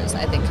members,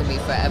 I think, can be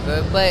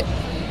forever. But,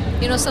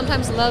 you know,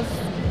 sometimes love,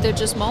 they're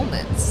just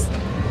moments.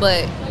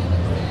 But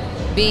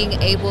being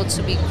able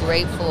to be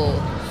grateful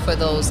for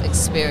those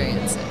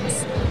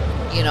experiences.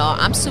 You know,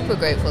 I'm super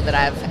grateful that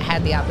I've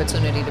had the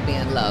opportunity to be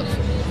in love.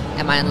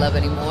 Am I in love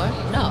anymore?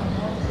 No.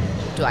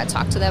 Do I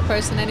talk to that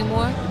person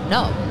anymore?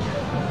 No.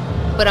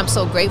 But I'm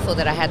so grateful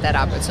that I had that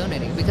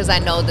opportunity because I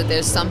know that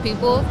there's some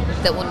people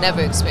that will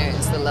never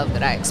experience the love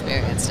that I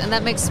experienced, and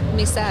that makes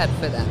me sad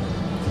for them.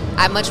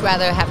 I'd much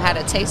rather have had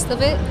a taste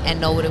of it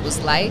and know what it was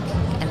like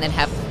and then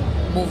have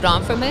moved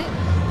on from it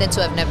than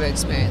to have never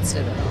experienced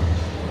it at all.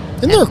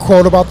 Isn't there a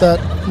quote about that?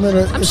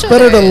 It's sure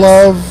better to is.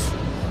 love.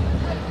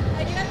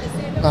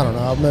 I don't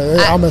know.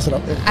 I'll mess it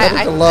up.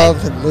 Better to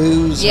love and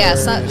lose. Yeah,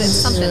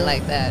 something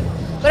like that.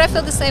 But I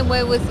feel the same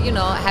way with, you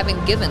know,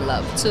 having given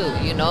love too.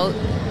 You know,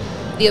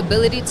 the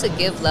ability to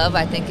give love,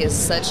 I think, is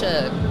such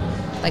a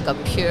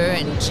pure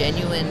and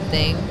genuine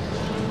thing.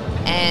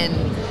 And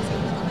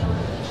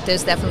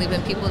there's definitely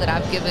been people that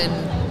I've given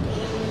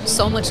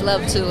so much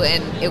love to,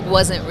 and it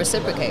wasn't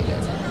reciprocated.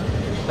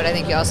 But I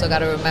think you also got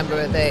to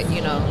remember that,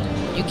 you know,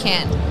 you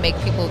can't make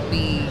people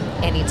be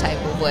any type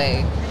of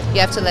way. You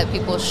have to let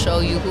people show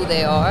you who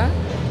they are,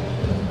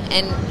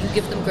 and you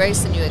give them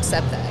grace and you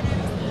accept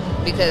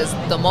that. Because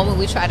the moment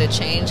we try to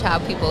change how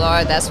people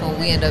are, that's when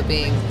we end up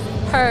being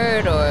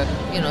hurt or,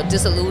 you know,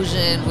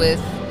 disillusioned with,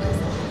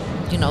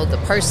 you know, the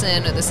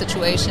person or the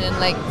situation.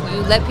 Like, you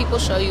let people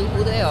show you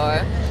who they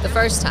are the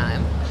first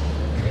time,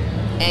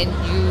 and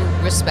you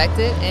respect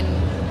it and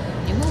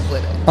you move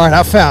with it. All right,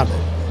 I found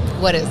it.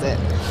 What is it?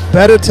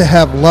 Better to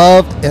have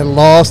loved and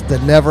lost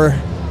than never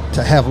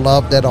to have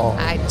loved at all.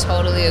 I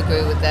totally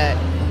agree with that.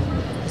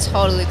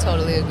 Totally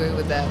agree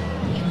with that.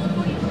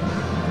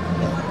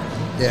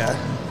 Yeah.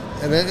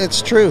 And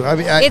it's true. I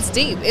mean, it's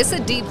deep. It's a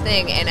deep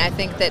thing, and I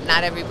think that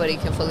not everybody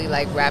can fully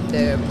like wrap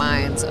their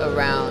minds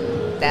around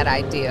that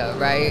idea,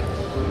 right?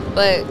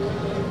 But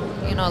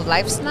you know,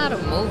 life's not a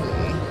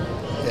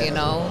movie. You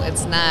know,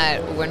 it's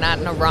not. We're not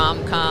in a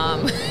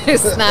rom-com.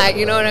 It's not.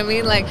 You know what I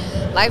mean? Like,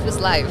 life is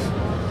life.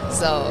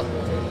 So,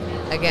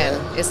 again,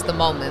 it's the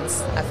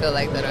moments I feel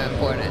like that are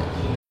important.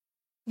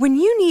 When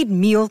you need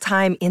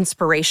mealtime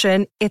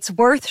inspiration, it's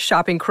worth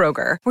shopping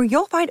Kroger, where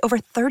you'll find over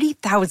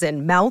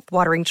 30,000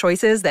 mouth-watering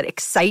choices that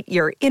excite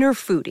your inner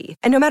foodie.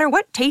 And no matter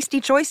what tasty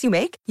choice you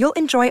make, you'll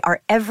enjoy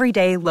our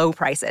everyday low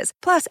prices,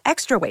 plus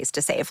extra ways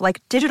to save,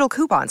 like digital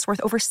coupons worth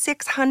over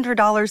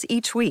 $600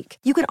 each week.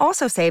 You can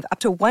also save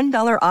up to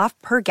 $1 off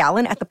per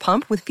gallon at the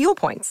pump with fuel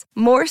points.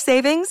 More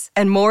savings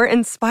and more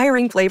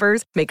inspiring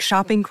flavors make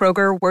shopping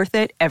Kroger worth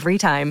it every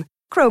time.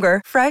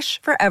 Kroger,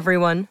 fresh for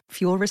everyone.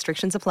 Fuel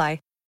restrictions apply.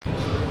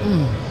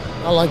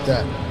 I like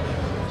that.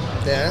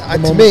 Yeah,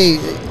 to me,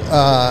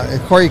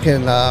 and Corey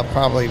can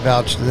probably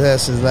vouch to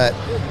this, is that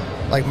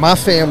like my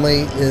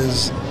family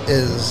is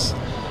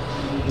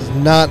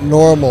not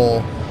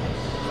normal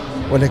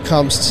when it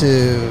comes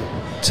to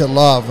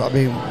love. I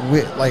mean,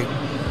 we like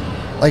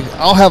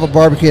I'll have a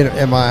barbecue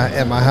at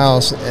my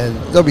house, and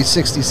there'll be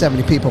 60,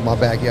 70 people in my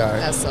backyard.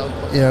 That's so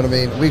cool. You know what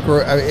I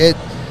mean?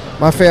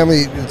 My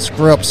family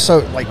grew up so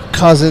like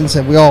cousins,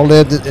 and we all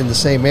lived in the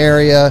same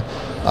area.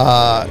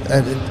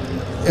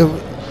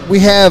 We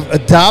have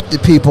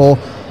adopted people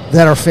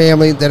that are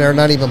family that are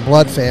not even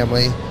blood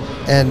family,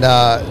 and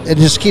it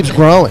just keeps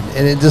growing.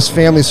 And in this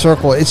family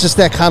circle, it's just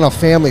that kind of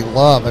family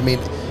love. I mean,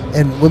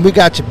 and when we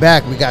got you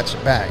back, we got you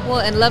back. Well,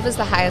 and love is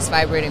the highest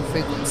vibrating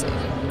frequency,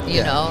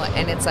 you know?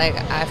 And it's like,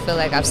 I feel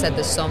like I've said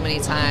this so many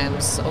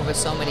times over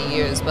so many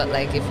years, but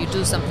like if you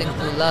do something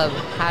through love,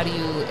 how do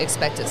you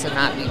expect it to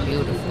not be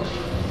beautiful?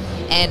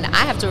 And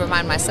I have to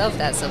remind myself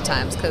that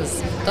sometimes,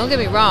 because don't get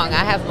me wrong,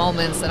 I have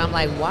moments that I'm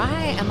like,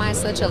 why am I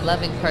such a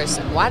loving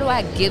person? Why do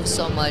I give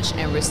so much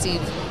and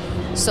receive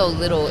so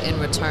little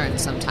in return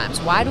sometimes?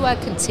 Why do I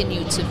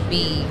continue to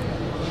be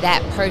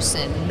that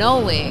person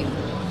knowing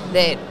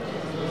that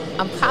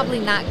I'm probably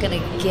not going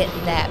to get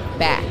that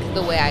back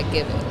the way I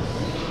give it?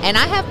 And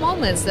I have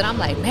moments that I'm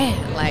like,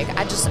 man, like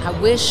I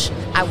wish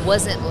I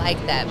wasn't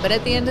like that. But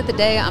at the end of the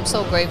day, I'm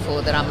so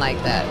grateful that I'm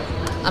like that.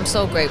 I'm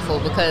so grateful,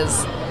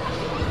 because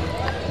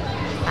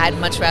I'd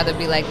much rather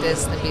be like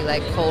this than be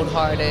like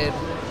cold-hearted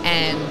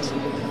and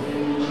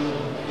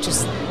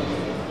just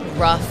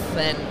rough,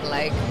 and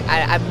like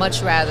I'd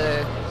much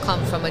rather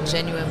come from a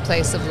genuine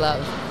place of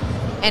love.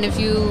 And if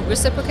you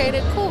reciprocate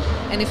it, cool.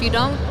 And if you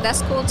don't,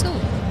 that's cool too.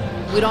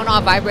 We don't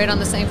all vibrate on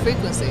the same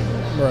frequency.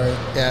 Right.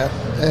 Yeah.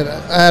 And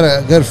I had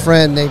a good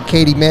friend named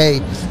Katie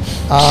May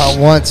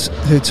once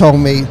who told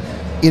me,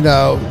 you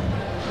know,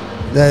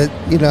 that,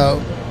 you know,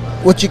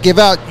 what you give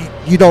out,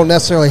 you don't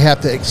necessarily have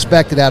to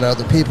expect it out of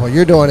other people.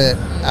 You're doing it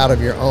out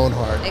of your own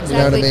heart. Exactly. You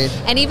know what I mean?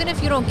 And even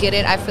if you don't get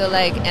it, I feel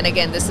like, and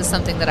again, this is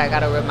something that I got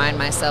to remind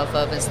myself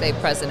of and stay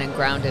present and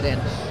grounded in.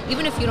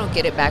 Even if you don't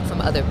get it back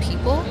from other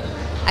people,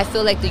 I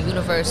feel like the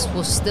universe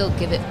will still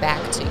give it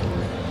back to you.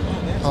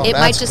 Oh, it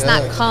might just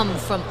good. not come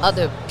from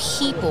other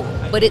people,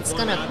 but it's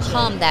going to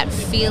come. That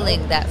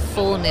feeling, that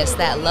fullness,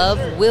 that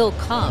love will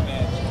come.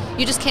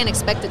 You just can't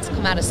expect it to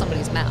come out of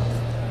somebody's mouth.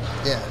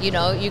 Yeah. You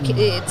know,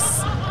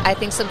 I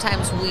think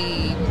sometimes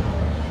we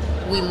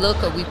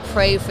look or we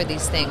pray for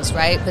these things,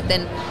 right? But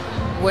then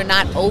we're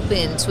not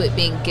open to it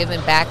being given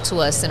back to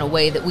us in a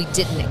way that we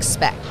didn't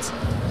expect.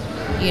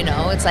 You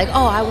know, it's like,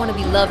 oh, I want to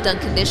be loved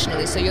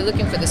unconditionally. So you're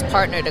looking for this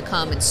partner to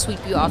come and sweep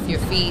you off your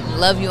feet and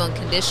love you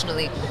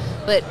unconditionally.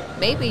 But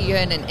maybe you're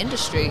in an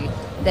industry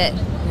that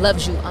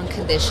loves you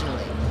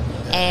unconditionally.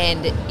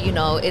 And, you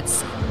know,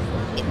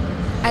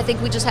 I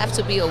think we just have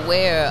to be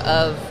aware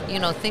of, you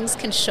know, things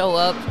can show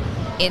up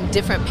in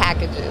different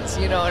packages,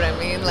 you know what I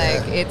mean?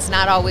 Like, it's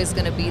not always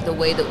going to be the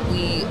way that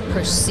we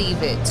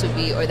perceive it to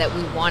be or that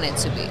we want it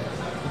to be.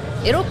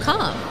 It'll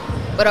come,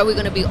 but are we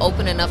going to be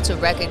open enough to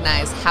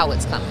recognize how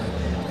it's coming?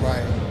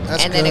 Right.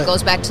 That's and then good. it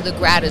goes back to the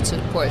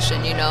gratitude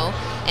portion, you know?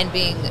 And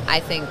being,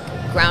 I think,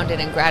 grounded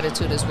in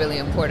gratitude is really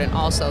important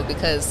also,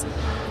 because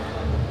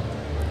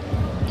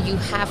you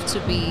have to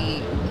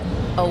be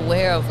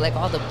aware of, like,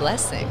 all the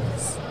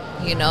blessings.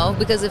 You know,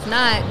 because if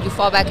not, you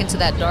fall back into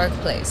that dark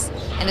place,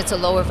 and it's a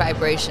lower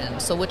vibration.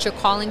 So what you're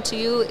calling to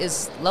you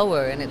is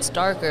lower, and it's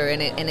darker,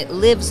 and it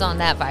lives on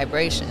that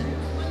vibration.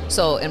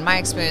 So in my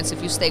experience,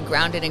 if you stay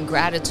grounded in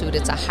gratitude,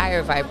 it's a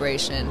higher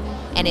vibration,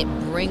 and it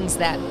brings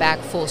that back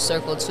full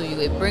circle to you.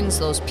 It brings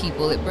those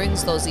people, it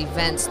brings those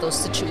events, those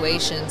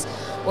situations,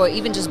 or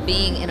even just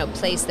being in a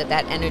place that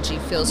energy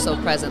feels so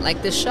present.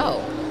 Like this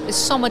show, there's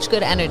so much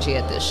good energy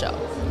at this show.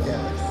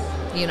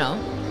 Yeah. You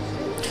know.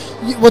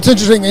 What's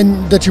interesting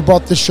in that you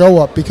brought this show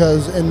up,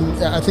 because,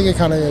 and I think it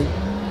kind of,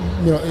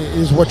 you know,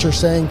 is what you're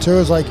saying too,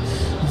 is like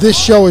this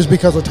show is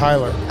because of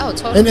Tyler. Oh,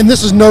 totally. And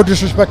this is no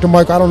disrespect to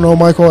Michael. I don't know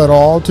Michael at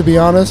all, to be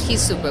honest.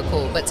 He's super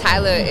cool, but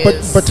Tyler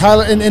is. But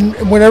Tyler, and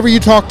whenever you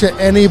talk to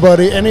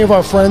anybody, any of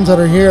our friends that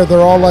are here,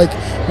 they're all like,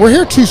 we're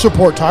here to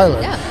support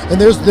Tyler. Yeah.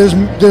 And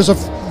there's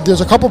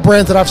there's a couple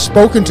brands that I've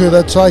spoken to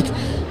that's like,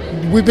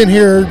 we've been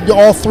here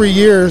all 3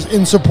 years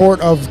in support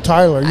of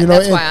Tyler. You know,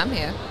 that's why I'm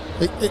here.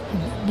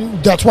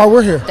 That's why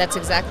we're here. That's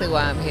exactly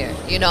why I'm here.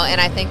 You know,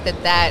 and I think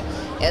that,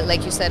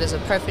 like you said, is a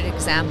perfect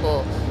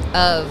example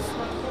of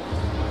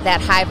that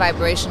high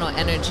vibrational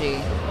energy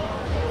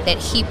that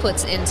he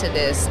puts into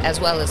this, as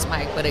well as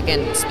Mike. But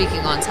again, speaking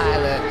on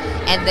Tyler,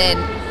 and then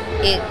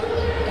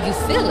you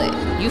feel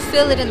it. You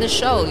feel it in the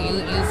show.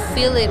 You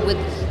feel it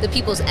with the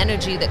people's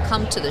energy that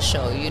come to the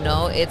show. You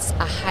know, it's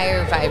a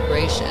higher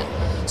vibration.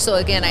 So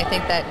again, I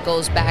think that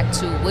goes back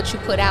to what you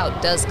put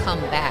out does come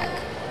back.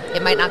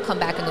 It might not come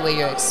back in the way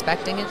you're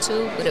expecting it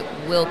to, but it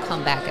will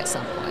come back at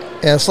some point.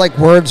 Yeah, it's like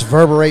words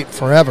reverberate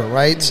forever,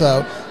 right? Mm-hmm.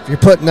 So if you're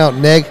putting out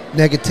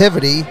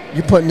negativity,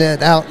 you're putting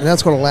it out, and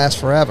that's going to last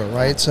forever,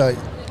 right? So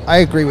I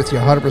agree with you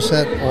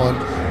 100%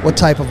 on what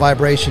type of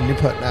vibration you're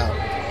putting out.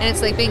 And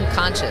it's like being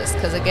conscious,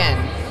 because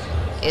again,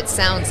 it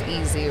sounds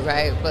easy,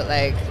 right? But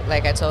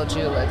like I told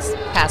you, this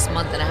past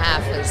month and a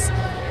half has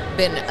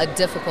been a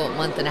difficult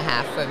month and a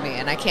half for me,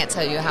 and I can't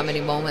tell you how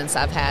many moments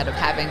I've had of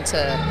having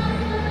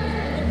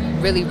to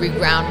really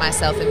reground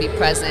myself and be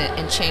present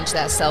and change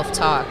that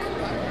self-talk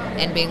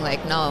and being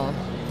like, no,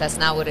 that's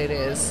not what it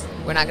is.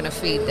 We're not going to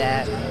feed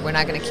that. We're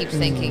not going to keep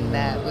thinking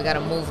that. We got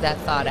to move that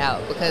thought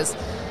out, because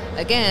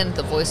again,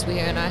 the voice we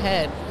hear in our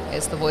head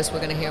is the voice we're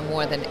going to hear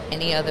more than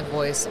any other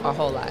voice our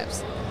whole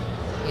lives,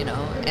 you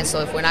know? And so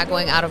if we're not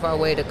going out of our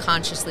way to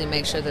consciously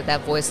make sure that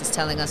that voice is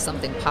telling us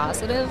something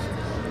positive,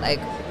 like,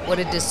 what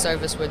a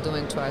disservice we're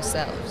doing to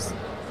ourselves,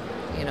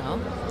 you know?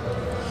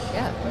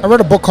 Yeah. I read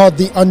a book called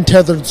The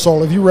Untethered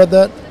Soul. Have you read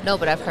that? No,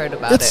 but I've heard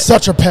about it. It's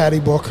such a Patty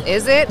book.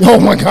 Is it? Oh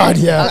my God,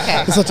 yeah.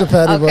 Okay. It's such a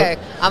Patty book. Okay,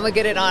 I'm gonna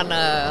get it on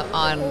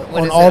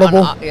what on is Audible.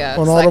 It? On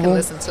on so Audible. I can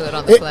listen to it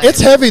on the plane. It's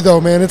heavy though,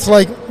 man. It's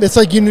like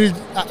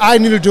I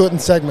need to do it in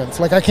segments.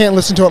 Like, I can't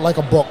listen to it like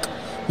a book.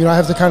 You know, I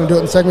have to kind of do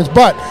it in segments.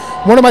 But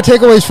one of my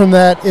takeaways from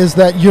that is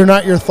that you're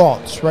not your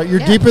thoughts, right? You're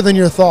deeper than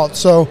your thoughts.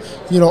 So,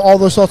 you know, all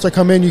those thoughts that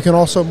come in, you can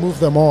also move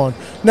them on.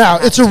 Now,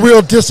 it's a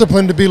real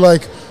discipline to be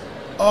like,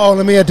 oh,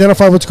 let me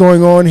identify what's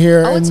going on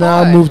here, and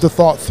now move the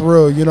thought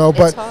through, you know.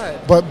 But,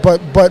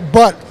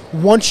 but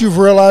once you've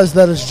realized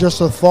that it's just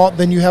a thought,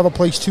 then you have a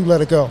place to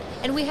let it go.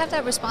 And we have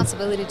that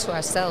responsibility to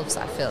ourselves,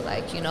 I feel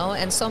like, you know,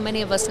 and so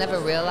many of us never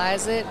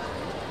realize it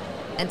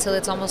until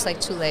it's almost like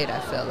too late,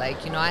 I feel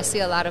like. You know, I see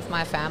a lot of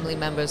my family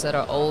members that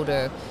are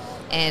older,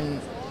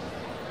 and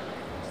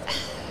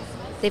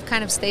they've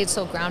kind of stayed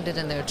so grounded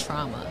in their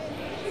trauma,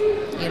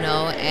 you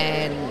know,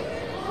 and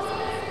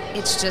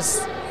it's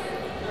just,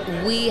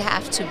 we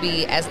have to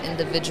be, as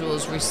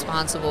individuals,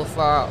 responsible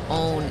for our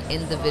own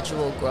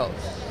individual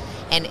growth.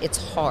 And it's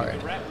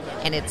hard,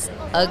 and it's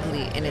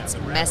ugly, and it's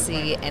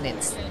messy, and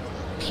it's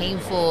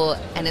painful,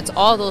 and it's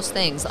all those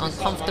things,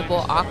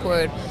 uncomfortable,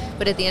 awkward.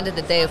 But at the end of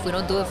the day, if we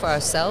don't do it for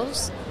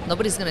ourselves,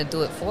 nobody's going to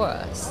do it for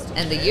us.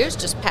 And the years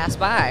just pass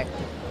by.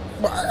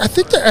 I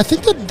think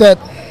that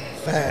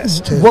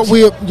fast too.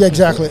 What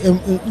exactly.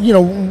 And, you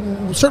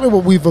know, certainly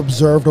what we've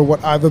observed, or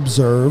what I've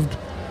observed,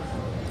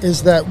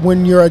 is that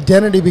when your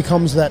identity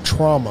becomes that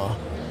trauma,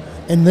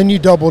 and then you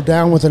double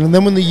down with it, and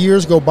then when the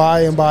years go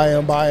by and by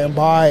and by and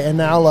by, and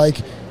now, like,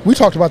 we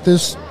talked about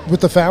this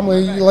with the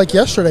family like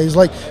yesterday, it's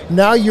like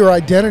now your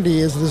identity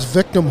is this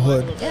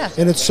victimhood. Yeah.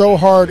 And it's so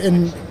hard.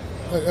 And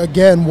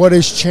again, what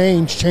is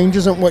change? Change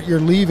isn't what you're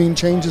leaving.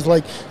 Change is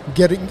like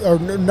getting, or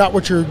not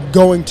what you're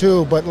going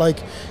to, but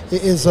like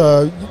is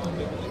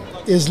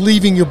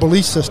leaving your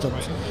belief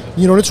systems.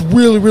 You know, it's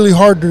really, really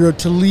hard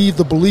to leave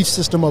the belief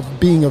system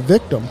of being a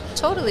victim.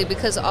 Totally,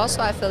 because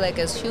also I feel like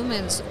as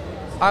humans,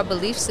 our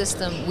belief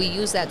system, we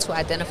use that to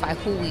identify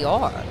who we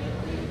are.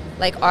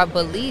 Like, our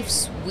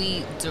beliefs,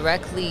 we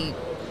directly,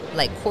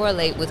 like,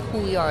 correlate with who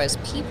we are as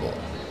people.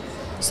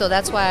 So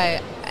that's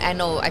why I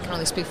know I can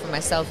only speak for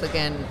myself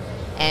again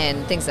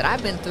and things that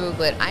I've been through,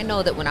 but I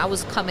know that when I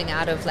was coming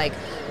out of, like,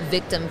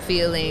 victim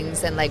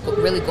feelings and, like,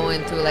 really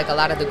going through, like, a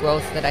lot of the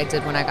growth that I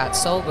did when I got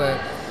sober,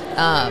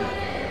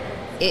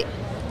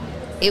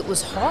 it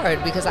was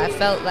hard, because I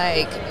felt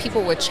like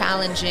people were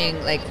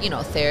challenging, like, you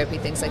know, therapy,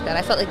 things like that.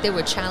 I felt like they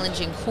were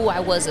challenging who I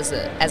was as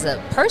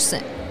a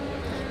person,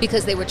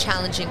 because they were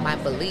challenging my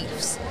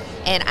beliefs.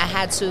 And I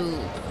had to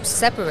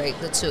separate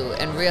the two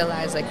and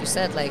realize, like you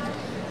said, like,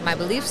 my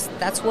beliefs,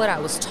 that's what I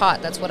was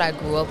taught. That's what I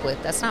grew up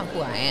with. That's not who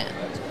I am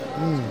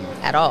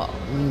at all.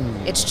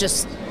 It's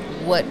just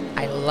what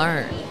I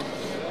learned.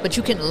 But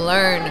you can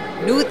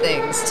learn new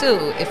things,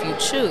 too, if you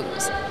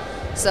choose.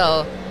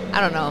 So, I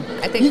don't know.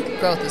 I think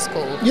growth is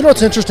cool. You know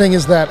what's interesting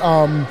is that,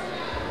 and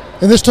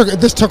this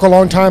took a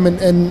long time,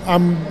 and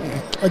I'm,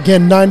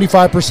 again,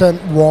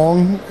 95%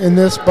 wrong in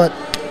this, but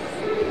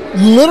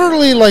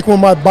literally, like, when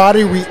my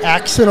body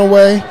reacts in a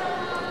way,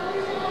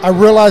 I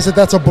realize that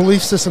that's a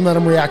belief system that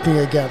I'm reacting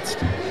against.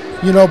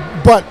 You know,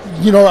 but,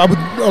 you know, I would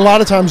a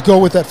lot of times go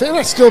with that feeling.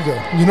 I still do.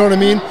 You know what I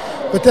mean?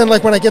 But then,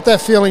 like, when I get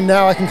that feeling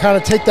now, I can kind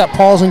of take that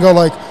pause and go,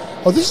 like,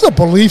 oh, this is a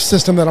belief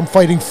system that I'm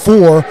fighting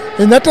for,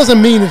 and that doesn't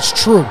mean it's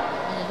true.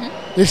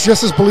 It's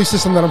just this belief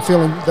system that I'm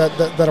feeling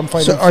that I'm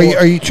fighting. So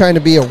are you trying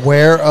to be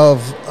aware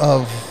of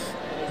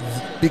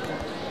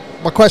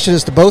my question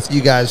is to both of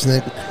you guys,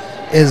 Nick,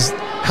 is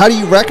how do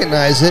you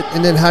recognize it,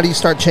 and then how do you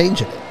start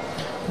changing it?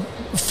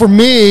 For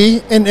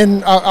me,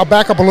 and I'll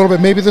back up a little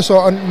bit. Maybe this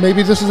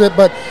is it,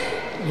 but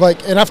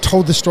and I've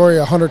told this story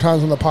 100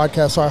 times on the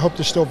podcast, so I hope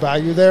there's still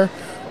value there.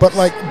 But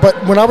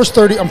when I was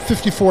 30, I'm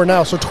 54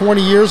 now, so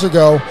 20 years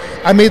ago,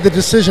 I made the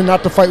decision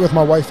not to fight with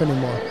my wife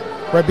anymore,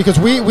 right? Because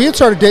we had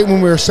started dating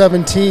when we were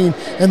 17,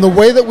 and the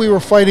way that we were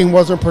fighting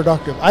wasn't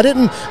productive. I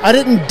didn't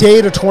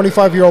date a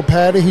 25-year-old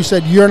Patty who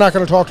said, "You're not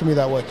going to talk to me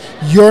that way.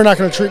 You're not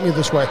going to treat me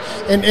this way."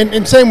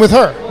 And same with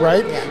her,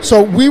 right? Yeah.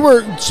 So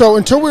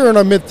until we were in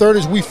our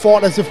mid-30s, we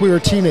fought as if we were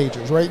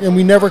teenagers, right? And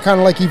we never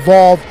kind of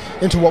evolved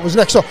into what was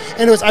next. So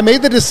anyways, I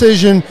made the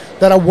decision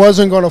that I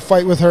wasn't going to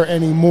fight with her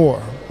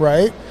anymore,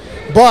 right?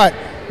 But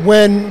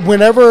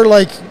whenever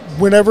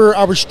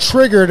I was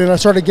triggered and I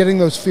started getting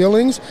those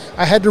feelings,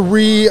 I had to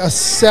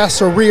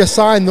reassess or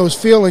reassign those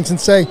feelings and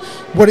say,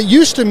 what it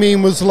used to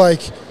mean was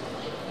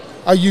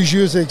I'll use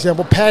you as an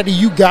example. Patty,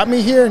 you got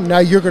me here, now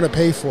you're going to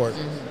pay for it,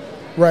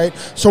 right?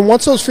 So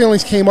once those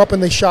feelings came up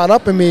and they shot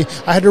up in me,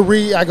 I had to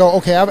I go,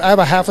 okay, I have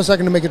a half a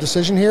second to make a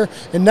decision here.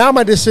 And now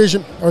my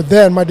decision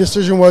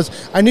was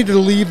I needed to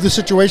leave the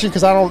situation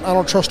because I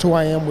don't trust who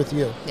I am with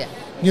you. Yeah.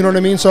 You know what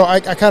I mean? So I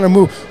kind of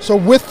move. So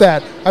with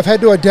that, I've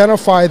had to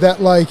identify that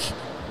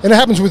and it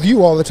happens with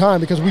you all the time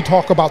because we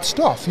talk about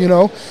stuff,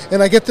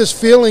 and I get this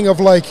feeling of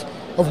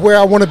where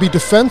I want to be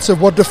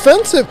defensive. Well,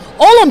 defensive,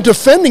 all I'm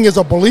defending is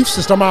a belief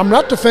system. I'm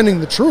not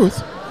defending the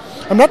truth.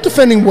 I'm not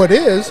defending what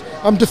is.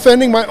 I'm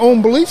defending my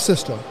own belief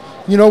system,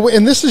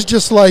 and this is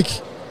just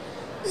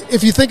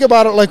if you think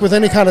about it with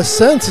any kind of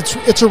sense,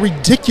 it's a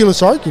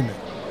ridiculous argument,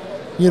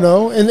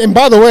 and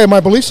by the way, my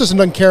belief system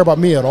doesn't care about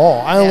me at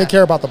all. I only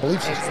care about the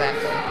belief system.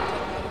 Exactly.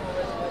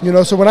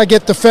 So when I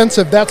get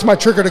defensive, that's my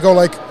trigger to go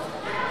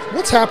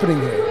what's happening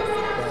here,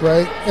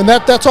 right? And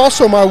that's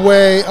also my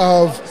way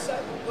of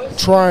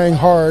trying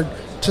hard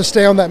to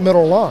stay on that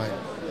middle line,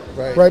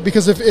 right?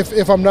 Because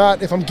if I'm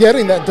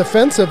getting that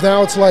defensive,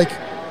 now it's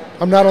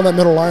I'm not on that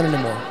middle line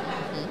anymore.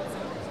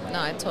 No,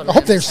 I totally. I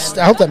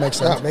hope that makes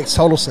sense. Yeah, it makes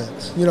total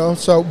sense.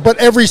 So but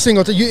every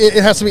single time,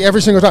 it has to be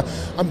every single time.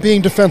 I'm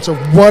being defensive.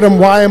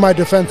 Why am I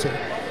defensive?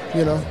 Huh?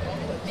 Now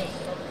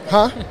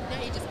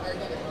you just argue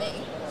with me.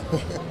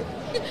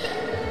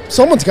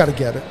 Someone's got to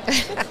get it.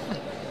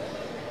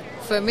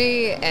 For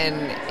me,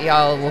 and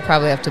y'all will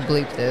probably have to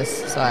bleep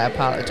this, so I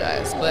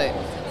apologize, but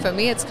for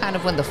me, it's kind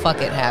of when the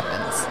fuck it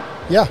happens.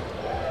 Yeah.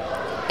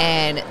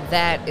 And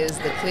that is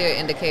the clear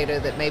indicator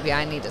that maybe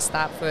I need to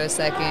stop for a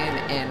second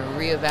and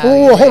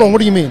reevaluate. Oh, hold on. What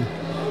do you mean?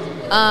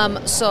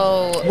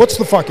 So what's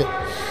the fuck it?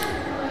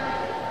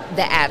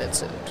 The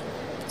attitude.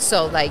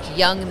 So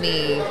young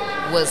me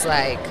was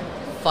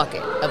fuck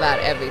it about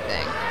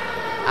everything.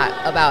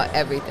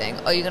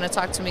 Oh, you're going to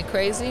talk to me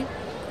crazy?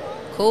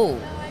 Cool.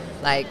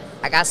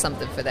 I got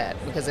something for that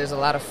because there's a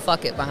lot of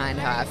fuck it behind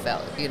how I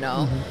felt,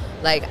 Mm-hmm.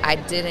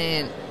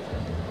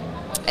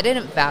 I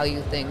didn't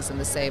value things in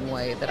the same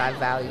way that I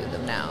value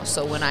them now.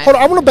 So when I... Hold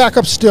on, I want to back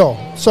up still.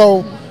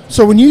 So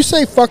when you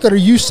say fuck it, are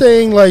you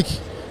saying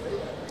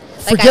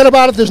forget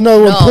about it, there's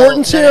no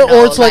importance here?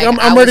 No. Or it's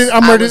I'm ready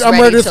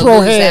to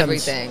throw hands?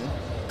 Everything.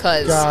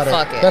 Because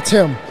fuck it. That's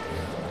him.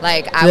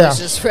 I was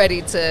just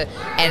ready to,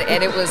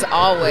 and it was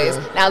always,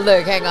 now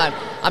look, hang on,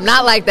 I'm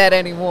not like that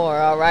anymore,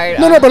 all right?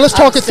 No, but let's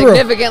talk it through.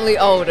 Significantly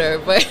older,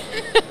 but...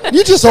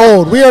 You're just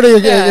old. We already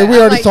talked about that.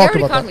 You already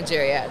called me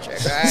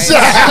geriatric,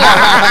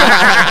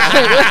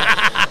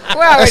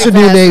 all right? That's a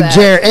new name,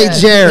 Jared. Hey,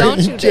 Jared. Don't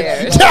you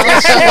dare.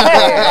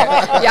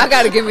 Y'all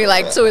got to give me 2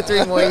 or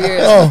 3 more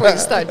years before you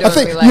start doing me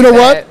like that. You know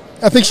what?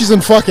 I think she's in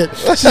fuck it.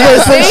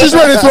 She's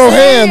ready to throw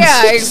hands.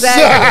 Yeah,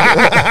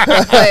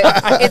 exactly.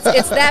 But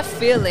it's that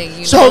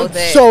feeling, so,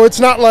 that... So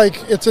it's not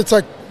it's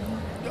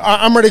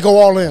I'm ready to go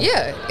all in.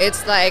 Yeah,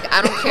 it's I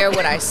don't care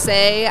what I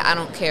say. I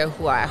don't care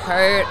who I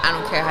hurt. I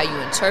don't care how you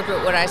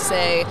interpret what I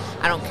say.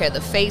 I don't care the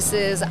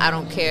faces. I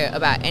don't care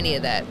about any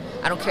of that.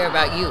 I don't care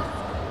about you.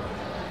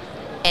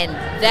 And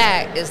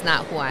that is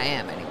not who I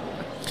am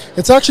anymore.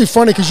 It's actually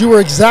funny because you were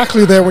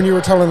exactly there when you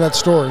were telling that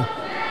story.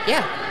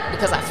 Yeah,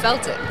 because I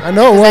felt it. I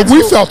know. Well,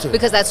 we felt it.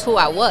 Because that's who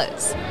I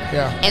was.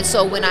 Yeah. And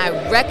so when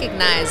I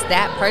recognize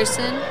that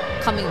person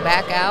coming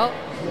back out,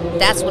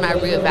 that's when I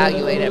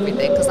reevaluate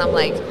everything because I'm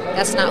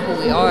that's not who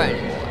we are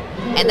anymore.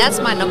 And that's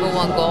my number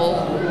one goal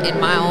in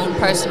my own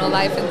personal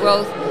life and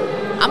growth.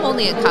 I'm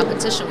only in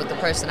competition with the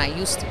person I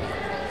used to be.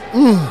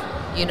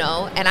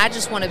 And I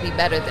just want to be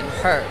better than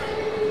her.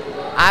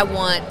 I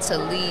want to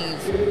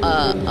leave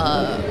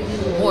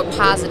a more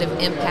positive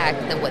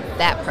impact than what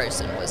that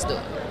person was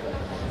doing.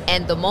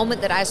 And the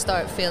moment that I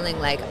start feeling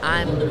like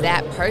I'm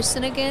that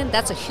person again,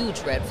 that's a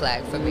huge red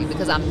flag for me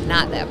because I'm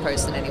not that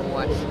person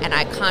anymore. And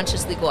I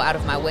consciously go out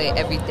of my way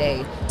every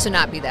day to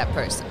not be that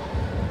person.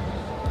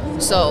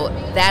 So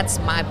that's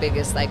my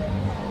biggest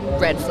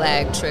red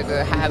flag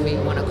trigger, however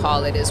you want to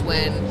call it, is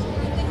when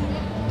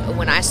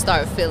I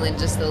start feeling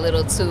just a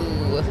little too,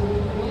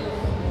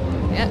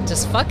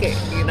 just fuck it,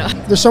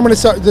 There's so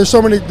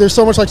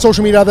much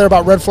social media out there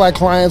about red flag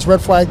clients,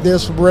 red flag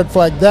this, red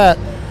flag that.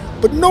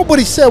 But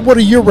nobody said, what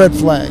are your red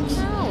flags?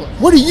 No.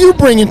 What are you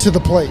bringing to the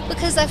plate?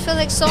 Because I feel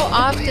like so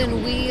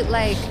often we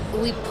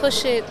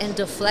push it and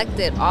deflect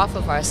it off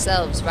of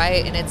ourselves,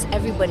 right? And it's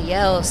everybody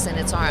else and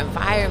it's our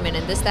environment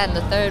and this, that, and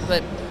the third.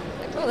 But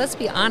bro, let's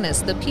be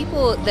honest. The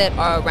people that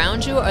are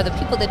around you are the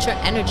people that your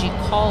energy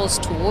calls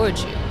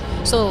towards you.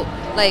 So,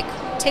 like,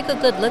 take a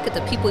good look at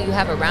the people you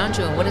have around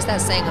you and what is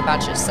that saying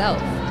about yourself?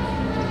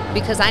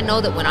 Because I know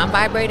that when I'm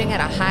vibrating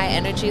at a high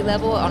energy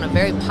level, on a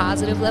very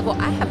positive level,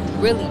 I have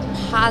really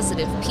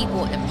positive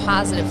people and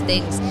positive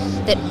things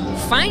that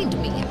find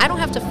me. I don't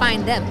have to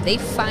find them. They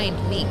find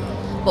me.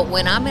 But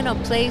when I'm in a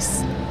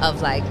place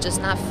of like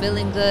just not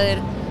feeling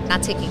good,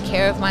 not taking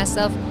care of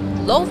myself,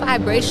 low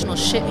vibrational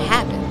shit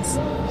happens.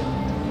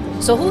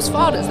 So whose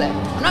fault is that?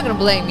 I'm not going to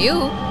blame you.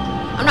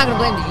 I'm not going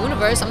to blame the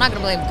universe. I'm not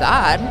going to blame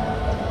God.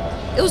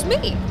 It was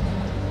me.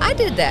 I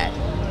did that.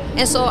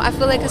 And so I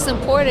feel like it's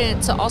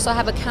important to also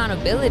have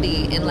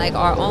accountability in like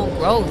our own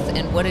growth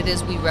and what it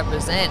is we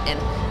represent and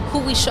who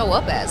we show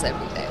up as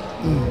every day.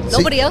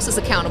 Nobody else is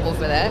accountable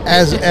for that.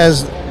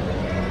 As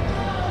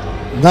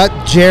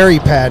not Jerry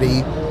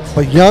Patty,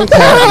 but young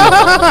Patty,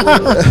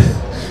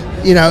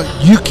 you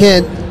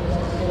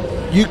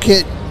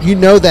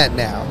know that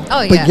now.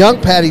 Oh, yeah. But young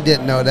Patty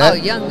didn't know that. Oh,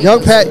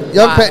 young Patty.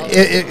 wild.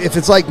 If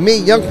it's like me,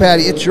 young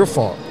Patty, it's your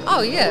fault.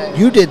 Oh, yeah.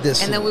 You did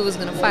this. And then we was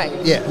going to fight.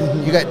 Yeah.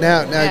 You got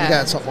now Yeah. you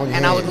got something on your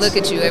And hands. I would look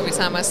at you every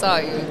time I saw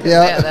you.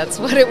 Yeah. Yeah, that's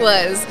what it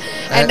was.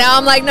 And now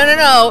I'm like,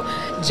 no.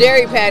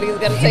 Jerry Patty's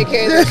got to take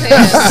care of this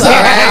hands. All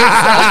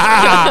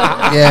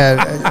right?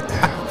 Yeah.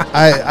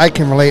 I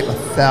can relate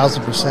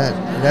 1,000%.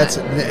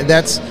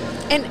 That's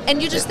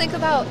And you just think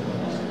about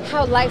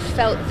how life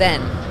felt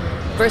then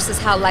versus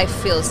how life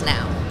feels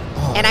now.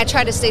 And I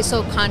try to stay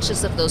so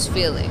conscious of those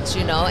feelings,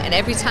 you know? And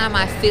every time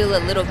I feel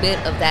a little bit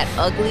of that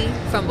ugly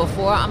from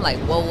before, I'm like,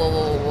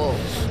 whoa.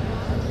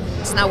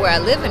 It's not where I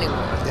live anymore.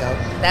 Yeah.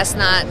 That's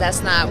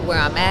not where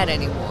I'm at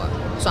anymore.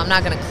 So I'm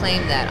not going to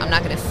claim that. I'm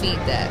not going to feed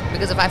that.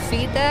 Because if I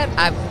feed that,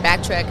 I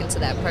backtrack into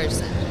that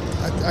person.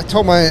 I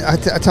tell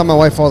my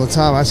wife all the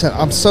time. I said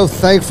I'm so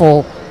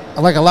thankful.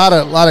 Like a lot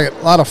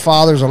of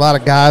fathers, a lot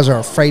of guys are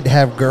afraid to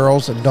have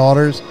girls and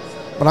daughters,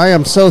 but I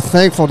am so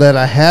thankful that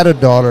I had a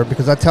daughter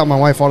because I tell my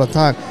wife all the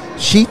time.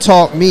 She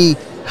taught me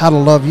how to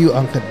love you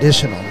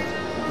unconditionally.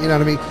 You know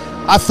what I mean?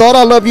 I thought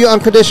I loved you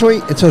unconditionally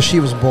until she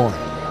was born,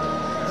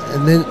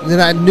 and then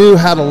I knew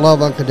how to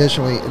love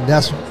unconditionally, and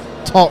that's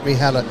what taught me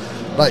how to,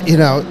 like, you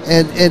know.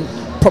 And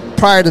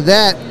prior to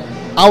that,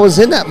 I was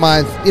in that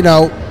mind, you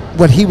know.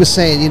 What he was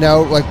saying, you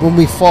know, like when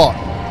we fought,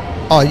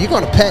 oh, you're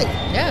going to pay.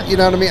 Yeah. You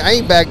know what I mean? I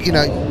ain't back, you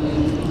know.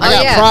 I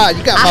got pride.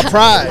 You got my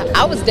pride.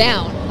 I was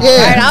down.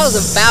 Yeah. Right? I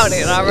was about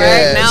it, all right?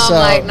 Yeah, now so,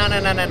 I'm like, no.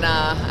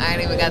 I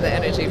ain't even got the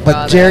energy for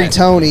all But Jerry that.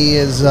 Tony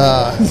is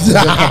a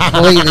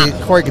completely,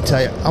 Corey can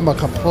tell you, I'm a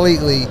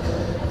completely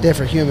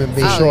different human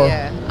being. Oh,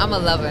 yeah. I'm a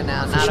lover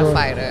now, not sure. a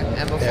fighter.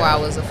 And before I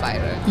was a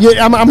fighter.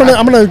 Yeah, I'm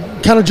gonna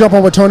kind of jump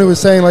on what Tony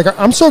was saying. Like,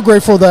 I'm so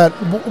grateful that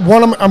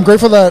I'm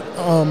grateful that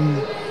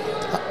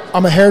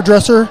I'm a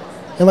hairdresser,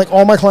 and like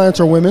all my clients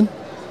are women.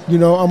 You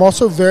know, I'm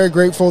also very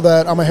grateful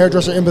that I'm a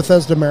hairdresser in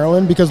Bethesda,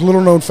 Maryland, because little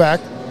known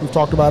fact, we've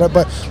talked about it,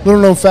 but little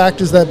known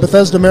fact is that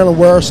Bethesda, Maryland,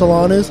 where our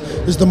salon is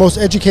the most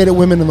educated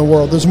women in the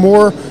world. There's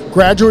more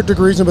graduate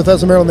degrees in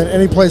Bethesda, Maryland than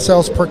any place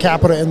else per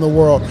capita in the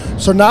world.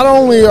 So not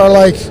only are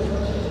like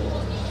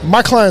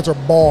my clients are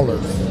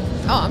ballers.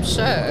 Oh, I'm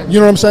sure. You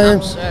know what I'm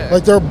saying? I'm sure.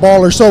 Like, they're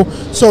ballers.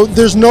 So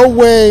there's no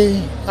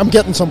way I'm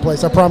getting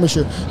someplace, I promise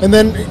you. And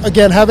then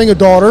again, having a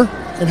daughter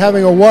and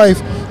having a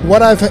wife,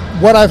 what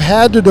I've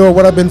had to do, or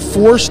what I've been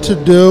forced to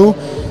do,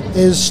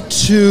 is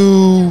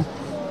to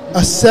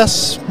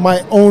assess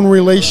my own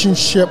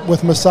relationship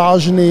with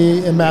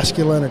misogyny and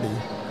masculinity.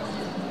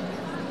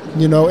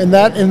 You know, and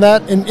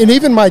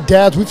even my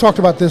dad's. We've talked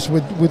about this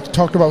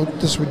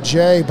with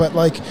Jay, but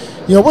like,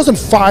 you know, it wasn't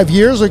 5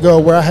 years ago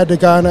where I had to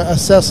kind of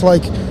assess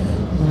like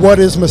what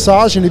is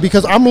misogyny,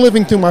 because I'm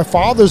living through my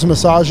father's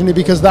misogyny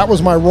because that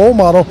was my role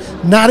model,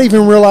 not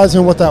even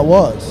realizing what that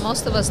was.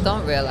 Most of us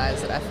don't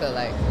realize it, I feel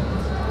like.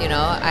 You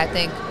know, I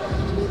think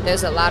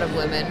there's a lot of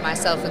women,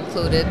 myself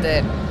included,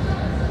 that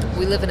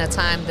we live in a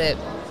time that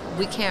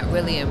we can't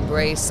really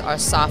embrace our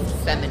soft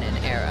feminine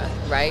era,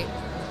 right?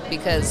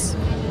 Because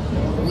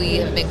we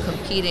have been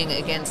competing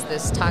against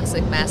this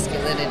toxic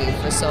masculinity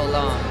for so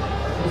long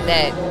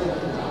that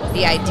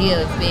the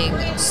idea of being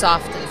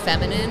soft and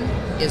feminine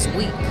is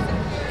weak,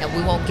 and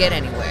we won't get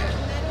anywhere.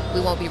 We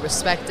won't be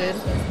respected.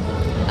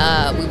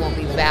 We won't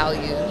be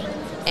valued.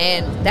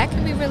 And that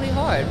can be really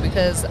hard,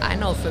 because I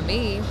know for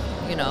me,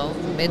 you know,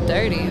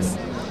 mid-30s,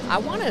 I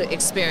want to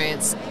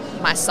experience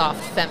my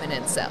soft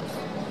feminine self,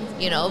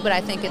 you know, but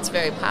I think it's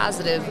very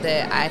positive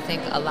that I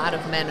think a lot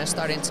of men are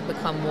starting to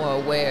become more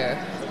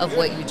aware of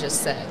what you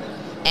just said.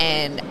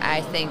 And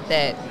I think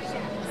that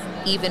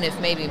even if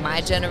maybe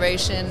my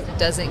generation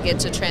doesn't get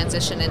to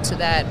transition into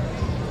that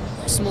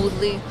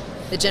smoothly,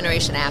 the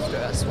generation after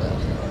us will.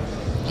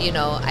 You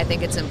know, I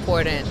think it's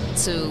important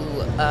to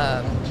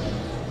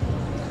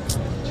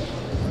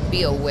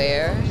be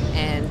aware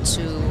and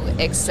to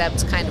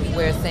accept kind of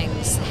where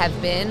things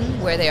have been,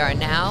 where they are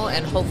now,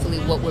 and hopefully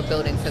what we're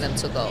building for them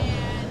to go.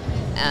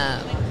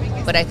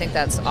 But I think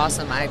that's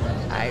awesome. I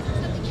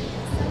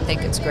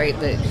think it's great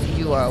that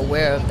you are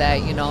aware of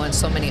that, you know, and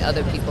so many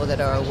other people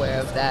that are aware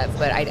of that.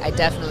 But I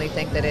definitely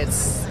think that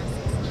it's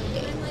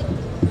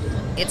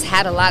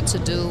had a lot to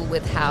do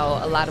with how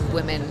a lot of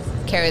women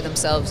carry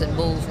themselves and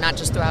move, not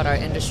just throughout our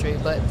industry,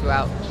 but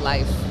throughout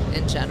life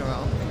in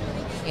general.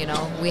 You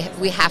know,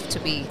 we have to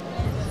be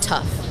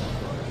tough.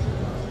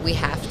 We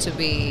have to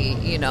be,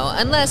 you know,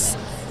 unless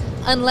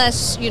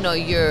you know,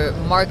 you're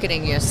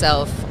marketing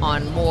yourself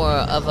on more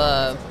of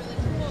a,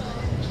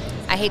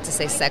 I hate to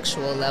say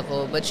sexual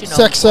level, but you know,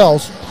 sex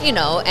sells. You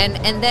know,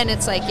 and then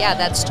it's like, yeah,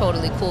 that's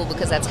totally cool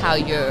because that's how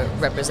you're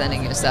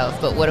representing yourself.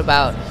 But what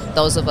about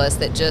those of us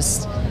that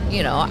just,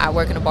 you know, I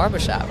work in a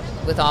barbershop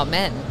with all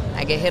men.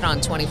 I get hit on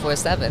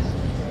 24/7.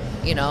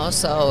 You know,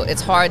 so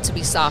it's hard to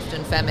be soft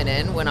and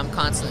feminine when I'm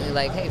constantly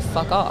like, hey,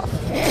 fuck off.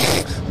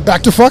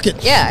 Back to fuck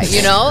it. Yeah,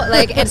 you know,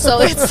 like, and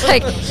so it's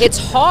like, it's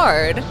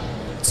hard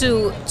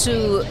to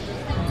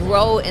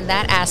grow in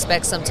that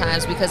aspect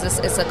sometimes because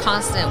it's a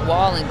constant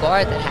wall and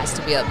guard that has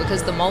to be up,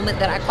 because the moment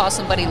that I call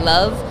somebody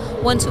love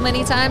one too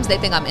many times, they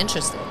think I'm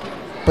interested.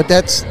 But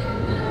that's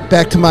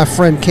back to my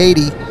friend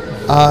Katie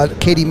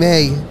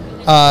May.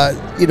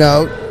 You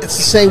know, it's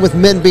the same with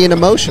men being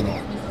emotional.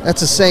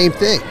 That's the same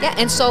thing. Yeah,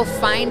 and so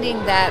finding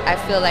that, I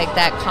feel like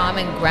that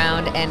common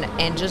ground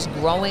and just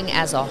growing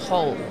as a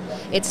whole.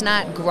 It's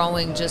not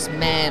growing just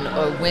men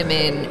or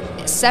women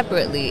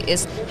separately.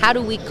 It's how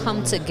do we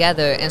come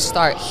together and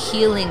start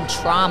healing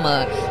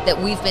trauma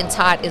that we've been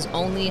taught is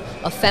only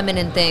a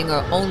feminine thing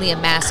or only a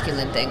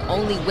masculine thing.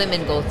 Only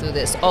women go through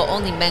this. Oh,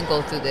 only men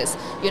go through this.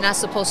 You're not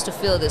supposed to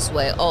feel this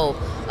way. Oh,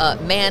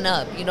 man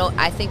up. You know,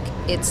 I think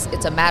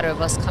it's a matter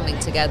of us coming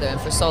together.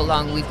 And for so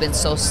long, we've been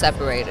so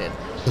separated.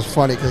 It's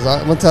funny because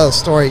I'm going to tell a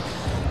story.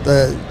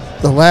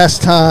 The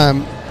last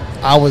time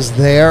I was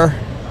there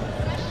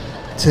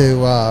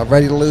to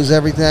Ready to Lose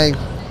Everything,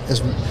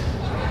 it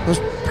was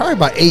probably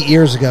about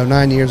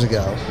 9 years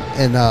ago.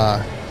 And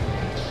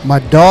my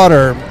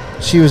daughter,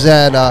 she was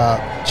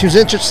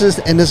interested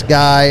in this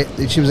guy.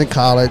 She was in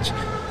college,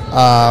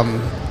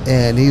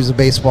 and he was a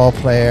baseball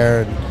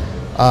player.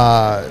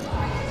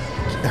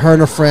 And her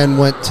and her friend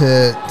went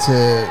to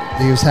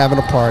he was having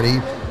a party,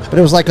 but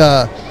it was like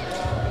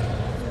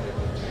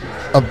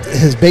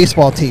his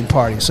baseball team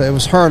party. So it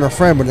was her and her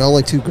friend, but the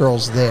only two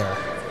girls there.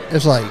 It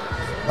was like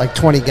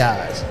 20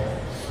 guys.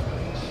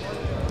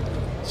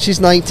 She's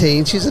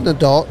 19. She's an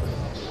adult,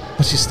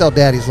 but she's still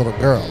daddy's little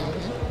girl.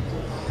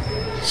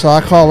 So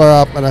I call her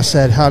up and I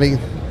said, honey,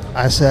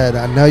 I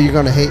know you're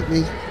going to hate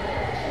me.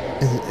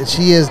 And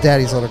she is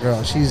daddy's little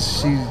girl.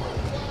 She's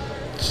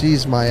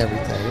my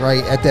everything,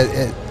 right?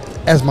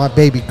 As my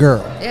baby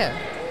girl. Yeah.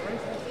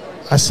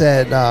 I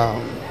said,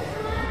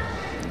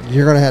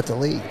 you're going to have to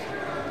leave.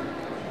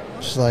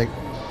 She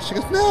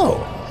goes,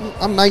 no,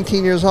 I'm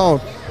 19 years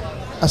old.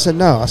 I said,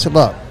 no. I said,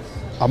 look,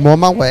 I'm on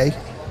my way,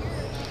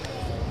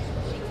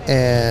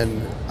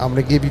 and I'm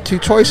going to give you two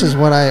choices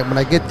when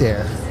I get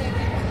there.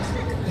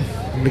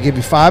 I'm going to give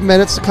you 5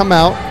 minutes to come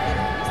out,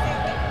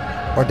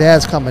 or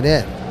Dad's coming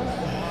in.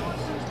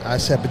 I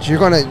said, but you're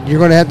going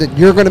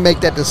to make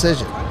that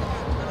decision,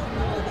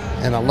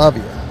 and I love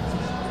you.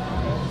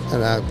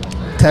 And I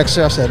texted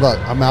her. I said, look,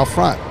 I'm out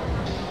front.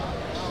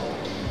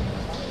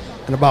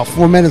 In about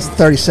 4 minutes and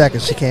 30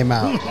 seconds, she came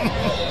out.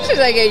 She's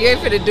like, yeah, you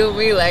ain't finna do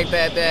me like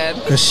that, Dad.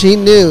 Because she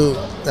knew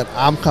that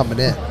I'm coming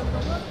in.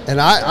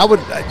 And I would,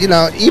 you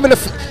know, even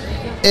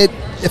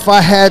if I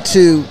had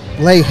to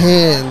lay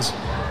hands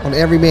on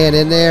every man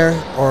in there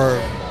or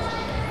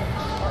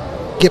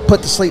get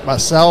put to sleep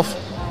myself,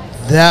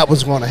 that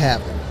was going to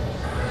happen.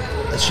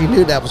 And she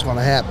knew that was going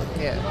to happen.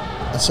 Yeah.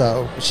 And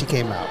so she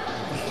came out.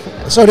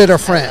 So did her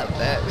friend.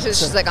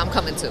 She's like, I'm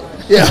coming too.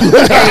 Yeah.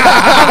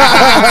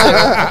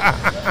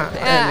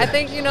 Yeah, I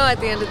think, you know, at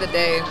the end of the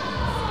day,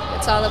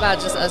 it's all about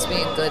just us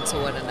being good to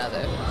one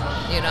another.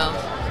 You know,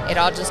 it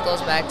all just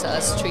goes back to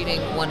us treating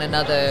one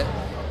another,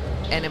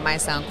 and it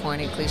might sound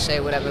corny, cliche,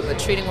 whatever, but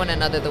treating one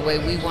another the way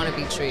we want to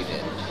be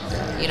treated.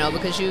 You know,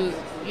 because you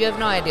have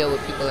no idea what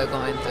people are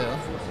going through.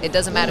 It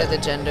doesn't matter the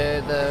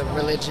gender, the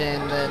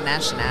religion, the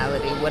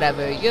nationality,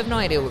 whatever. You have no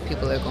idea what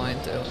people are going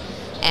through.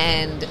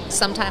 And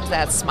sometimes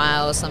that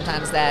smile,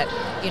 sometimes that,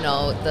 you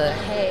know, the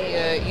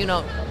hey, or, you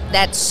know,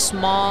 that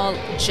small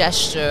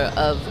gesture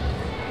of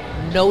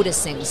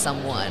noticing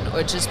someone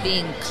or just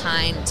being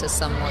kind to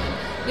someone,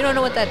 you don't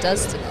know what that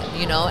does to them,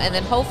 you know? And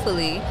then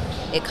hopefully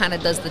it kind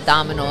of does the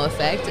domino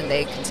effect and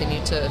they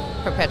continue to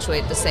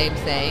perpetuate the same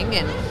thing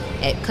and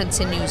it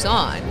continues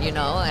on, you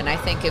know? And I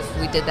think if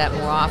we did that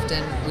more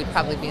often, we'd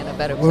probably be in a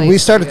better place. When we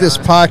started this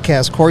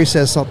podcast, Corey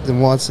says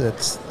something once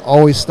that's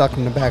always stuck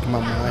in the back of my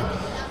mind.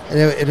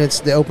 And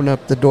it's the open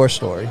up the door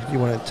story. You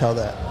want to tell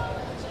that?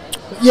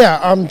 Yeah,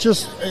 I'm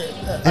just.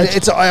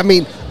 I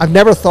mean, I've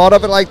never thought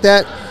of it like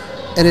that,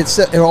 and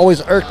it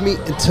always irked me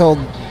until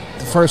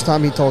the first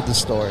time he told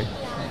this story.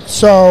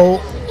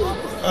 So,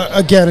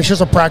 again, it's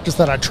just a practice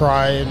that I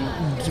try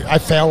and I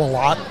fail a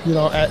lot,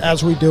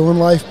 as we do in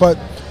life. But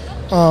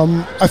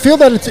I feel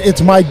that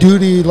it's my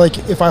duty, like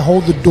if I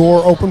hold the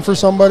door open for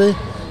somebody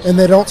and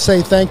they don't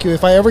say thank you,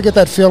 if I ever get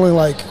that feeling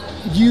like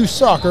you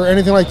suck or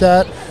anything like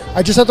that,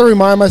 I just have to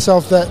remind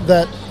myself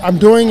that I'm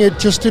doing it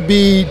just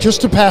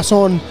to pass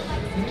on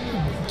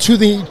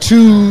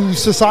to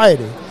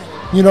society,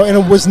 and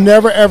it was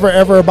never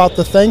ever about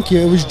the thank you.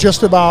 It was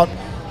just about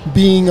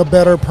being a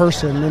better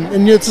person,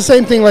 and it's the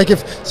same thing. Like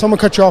if someone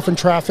cuts you off in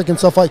traffic and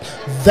stuff, like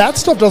that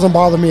stuff doesn't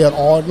bother me at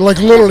all. Like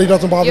literally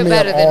doesn't bother me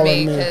at all. You're better than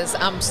me because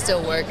I'm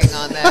still working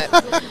on that.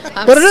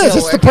 But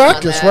it's the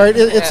practice, right?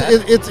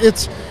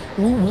 It's.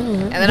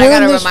 And then I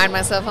gotta remind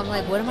myself, I'm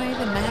like, what am I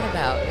even mad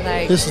about?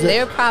 Like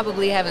they're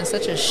probably having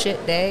such a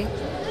shit day.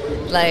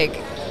 Like,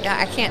 yeah,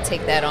 I can't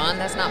take that on.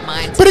 That's not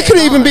mine. But it could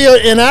even be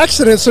an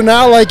accident. So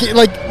now, like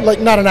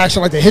not an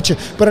accident like they hit you,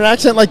 but an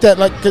accident like that.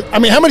 Like, I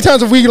mean, how many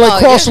times have we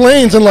crossed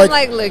lanes and like?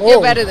 I'm like, look,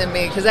 you're better than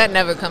me because that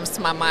never comes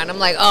to my mind. I'm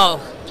like,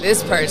 oh,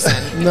 this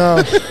person.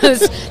 No.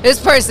 this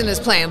person is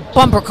playing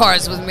bumper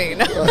cars with me.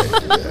 No.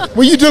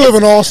 Well, you do live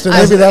in Austin.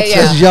 Maybe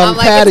that's young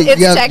Patti. It's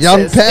young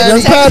Patty.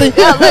 Young Patty.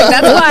 Yeah, look,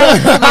 that's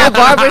why my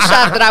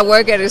barbershop that I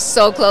work at is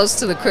so close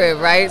to the crib,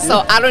 right?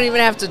 So I don't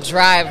even have to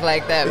drive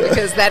like that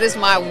because that is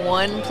my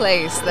one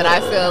place that I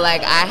feel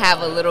like I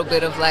have a little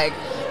bit of like,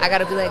 I got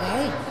to be like,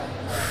 hey,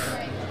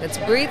 let's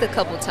breathe a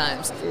couple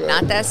times.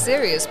 Not that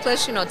serious.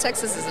 Plus,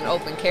 Texas is an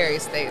open carry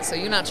state, so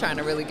you're not trying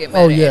to really get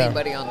mad at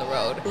anybody on the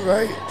road.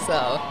 Right.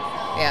 So,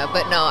 yeah,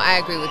 but no, I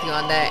agree with you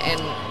on that.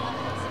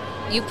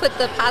 And you put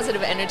the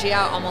positive energy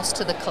out almost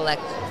to the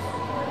collective.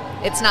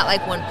 It's not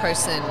like one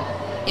person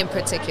in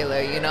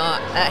particular,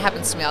 That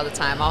happens to me all the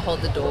time. I'll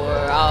hold the door,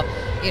 I'll,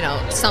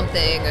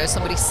 something, or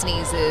somebody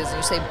sneezes, and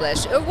you say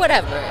bless you, or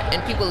whatever,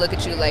 and people look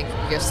at you like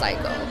you're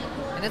psycho.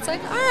 And it's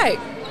like, all right,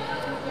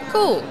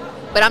 cool.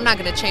 But I'm not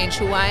going to change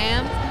who I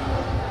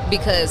am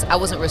because I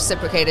wasn't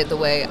reciprocated the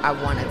way I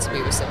wanted to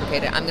be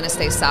reciprocated. I'm going to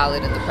stay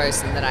solid in the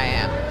person that I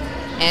am.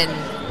 And,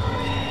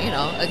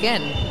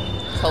 again,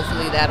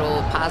 hopefully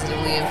that'll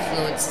positively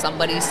influence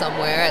somebody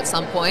somewhere at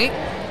some point.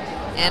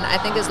 And I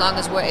think as long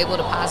as we're able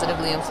to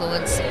positively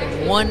influence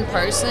one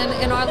person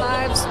in our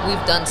lives,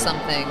 we've done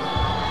something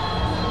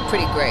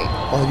pretty great.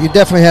 Well, you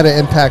definitely had an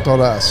impact on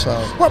us. So.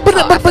 Well,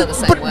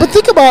 but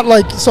think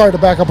about, sorry to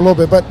back up a little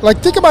bit, but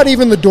think about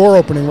even the door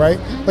opening, right?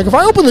 Like if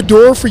I open the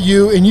door for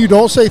you and you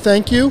don't say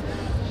thank you,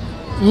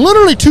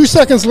 literally 2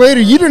 seconds later,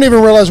 you didn't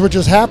even realize what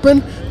just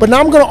happened, but now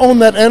I'm going to own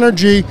that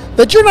energy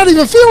that you're not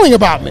even feeling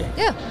about me.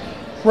 Yeah.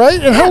 Right?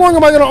 And how long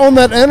am I going to own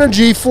that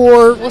energy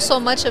for? Well,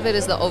 so much of it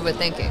is the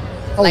overthinking.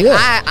 Oh,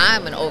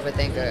 I'm an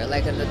overthinker,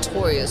 like a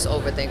notorious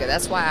overthinker.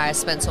 That's why I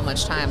spend so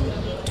much time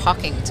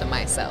talking to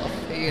myself,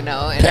 and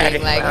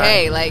being like,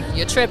 hey,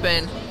 you're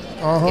tripping.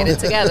 Get it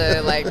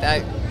together.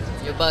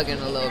 You're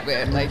bugging a little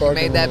bit. Like, you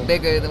made that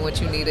bigger than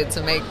what you needed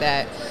to make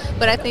that.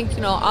 But I think,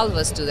 all of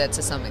us do that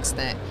to some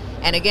extent.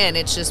 And again,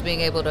 it's just being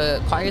able to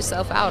call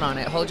yourself out on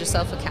it, hold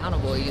yourself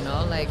accountable,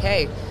 like,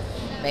 hey,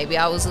 maybe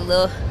I was a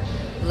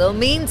little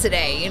mean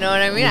today, you know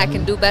what I mean? Mm-hmm. I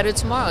can do better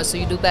tomorrow, so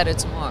you do better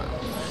tomorrow.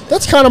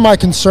 That's kind of my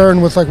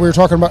concern with, we were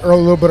talking about a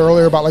little bit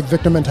earlier about,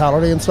 victim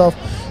mentality and stuff.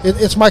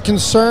 It's my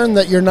concern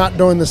that you're not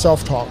doing the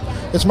self-talk.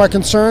 It's my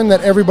concern that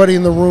everybody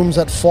in the room's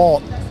at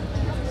fault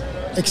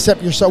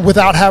except yourself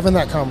without having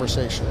that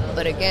conversation.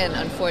 But again,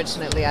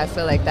 unfortunately, I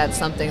feel like that's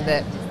something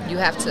that you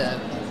have to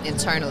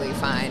internally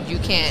find. You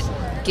can't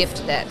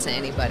gift that to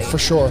anybody. For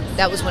sure.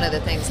 That was one of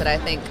the things that I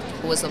think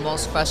was the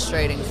most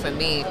frustrating for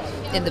me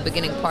in the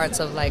beginning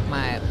parts of,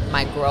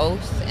 my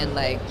growth and,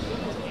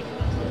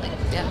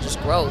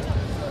 just growth.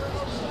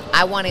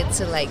 I wanted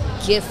to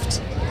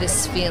gift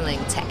this feeling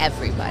to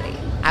everybody.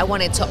 I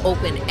wanted to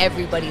open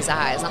everybody's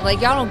eyes. I'm like,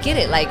 y'all don't get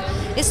it.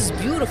 This is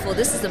beautiful.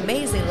 This is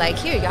amazing.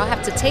 Here, y'all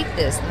have to take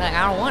this. And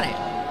I don't want it.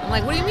 I'm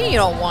like, what do you mean you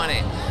don't want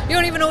it? You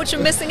don't even know what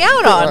you're missing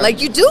out on.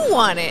 You do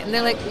want it. And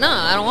they're like, no,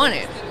 I don't want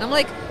it. And I'm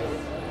like,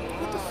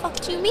 what the fuck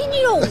do you mean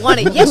you don't want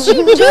it? Yes, you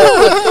do.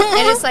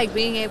 And it's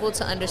being able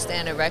to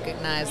understand and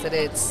recognize that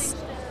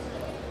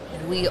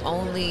we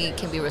only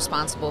can be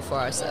responsible for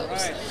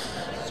ourselves.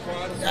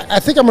 I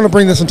think I'm going to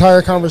bring this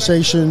entire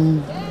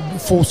conversation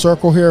full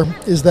circle here,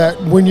 is that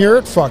when you're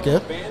at Fuck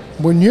It,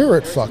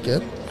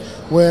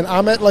 when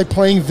I'm at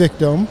playing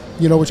victim,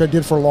 which I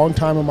did for a long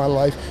time in my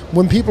life,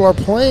 when people are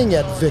playing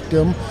at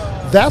victim,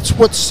 that's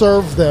what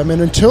served them.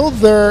 And until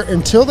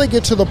they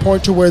get to the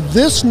point to where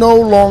this no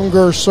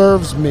longer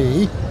serves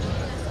me,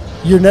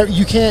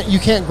 you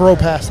can't grow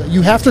past that.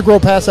 You have to grow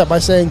past that by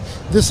saying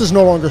this is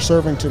no longer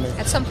serving to me.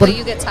 At some point,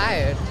 you get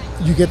tired.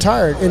 You get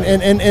tired,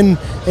 and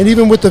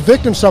even with the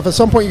victim stuff, at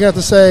some point you have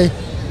to say,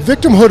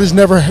 victimhood has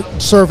never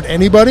served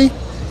anybody,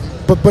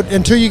 but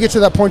until you get to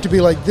that point to be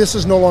like, this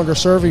is no longer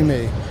serving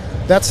me,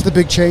 that's the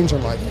big change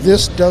in life.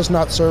 This does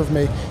not serve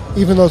me,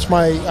 even though it's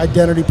my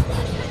identity.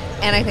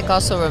 And I think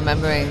also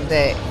remembering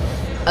that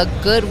a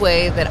good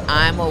way that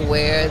I'm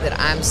aware that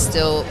I'm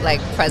still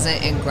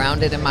present and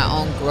grounded in my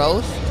own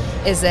growth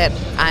is that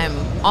I'm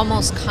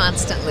almost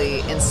constantly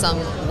in some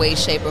way,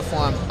 shape, or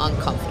form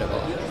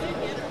uncomfortable.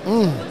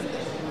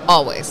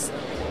 Always.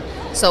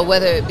 So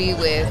whether it be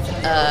with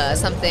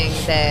something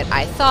that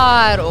I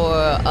thought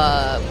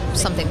or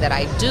something that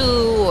I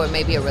do or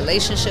maybe a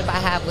relationship I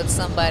have with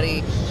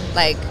somebody,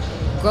 like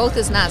growth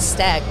is not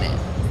stagnant.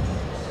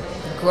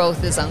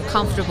 Growth is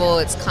uncomfortable.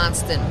 It's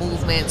constant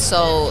movement.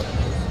 So,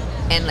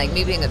 and like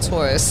me being a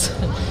Taurus,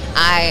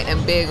 I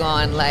am big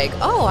on like,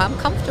 oh, I'm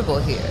comfortable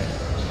here.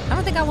 I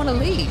don't think I want to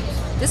leave.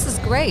 This is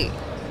great.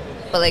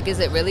 But like, is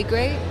it really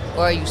great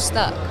or are you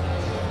stuck?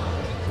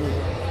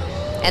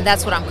 And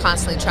that's what I'm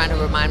constantly trying to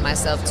remind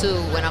myself too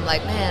when I'm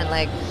like, man,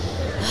 like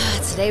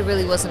today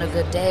really wasn't a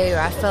good day, or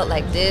I felt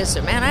like this,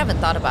 or man, I haven't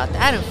thought about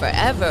that in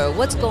forever.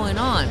 What's going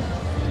on?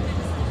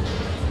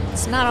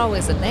 It's not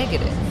always a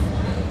negative.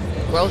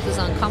 Growth is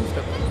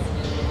uncomfortable.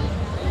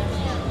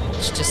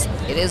 It's just,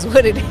 it is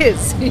what it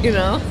is, you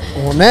know?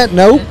 On that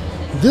note,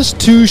 This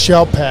too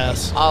shall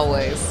pass.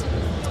 Always.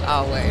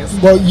 Always.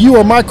 Well, you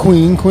are my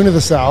queen of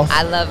the South.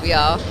 I love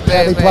y'all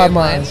Patti very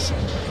much.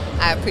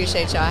 I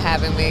appreciate y'all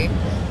having me.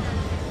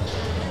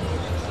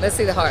 Let's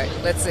see the heart.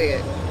 Let's see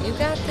it. You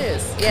got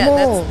this. Yeah,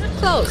 Come that's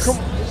close. Come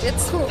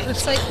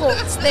It's like,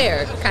 it's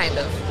there, kind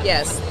of.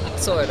 Yes,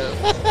 sort of.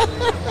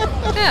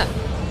 Yeah.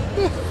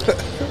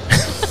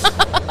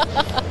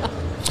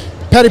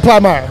 Patti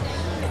Plymire,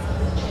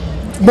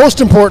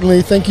 most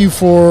importantly, thank you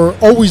for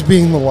always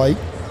being the light.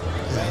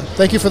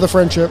 Thank you for the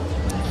friendship.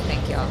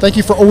 Thank y'all. Thank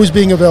you for always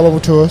being available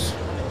to us.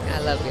 I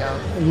love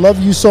y'all. Love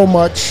you so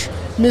much.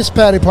 Miss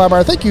Patti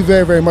Plymire, thank you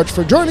very, very much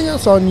for joining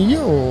us on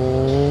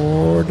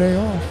your day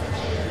off.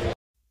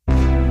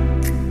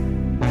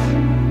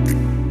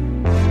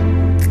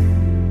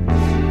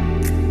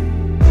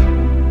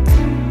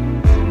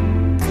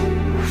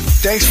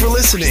 Thanks for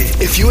listening.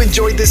 If you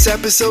enjoyed this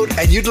episode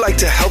and you'd like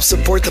to help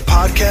support the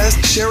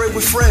podcast, share it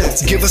with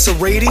friends, give us a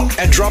rating,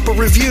 and drop a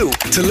review.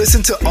 To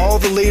listen to all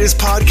the latest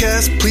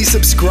podcasts, please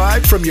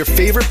subscribe from your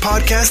favorite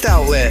podcast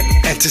outlet.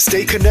 And to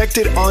stay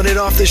connected on and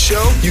off the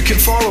show, you can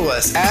follow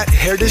us at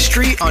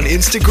Hairdustry on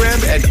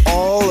Instagram and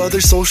all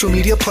other social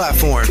media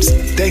platforms.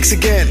 Thanks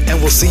again, and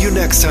we'll see you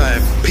next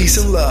time. Peace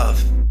and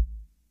love.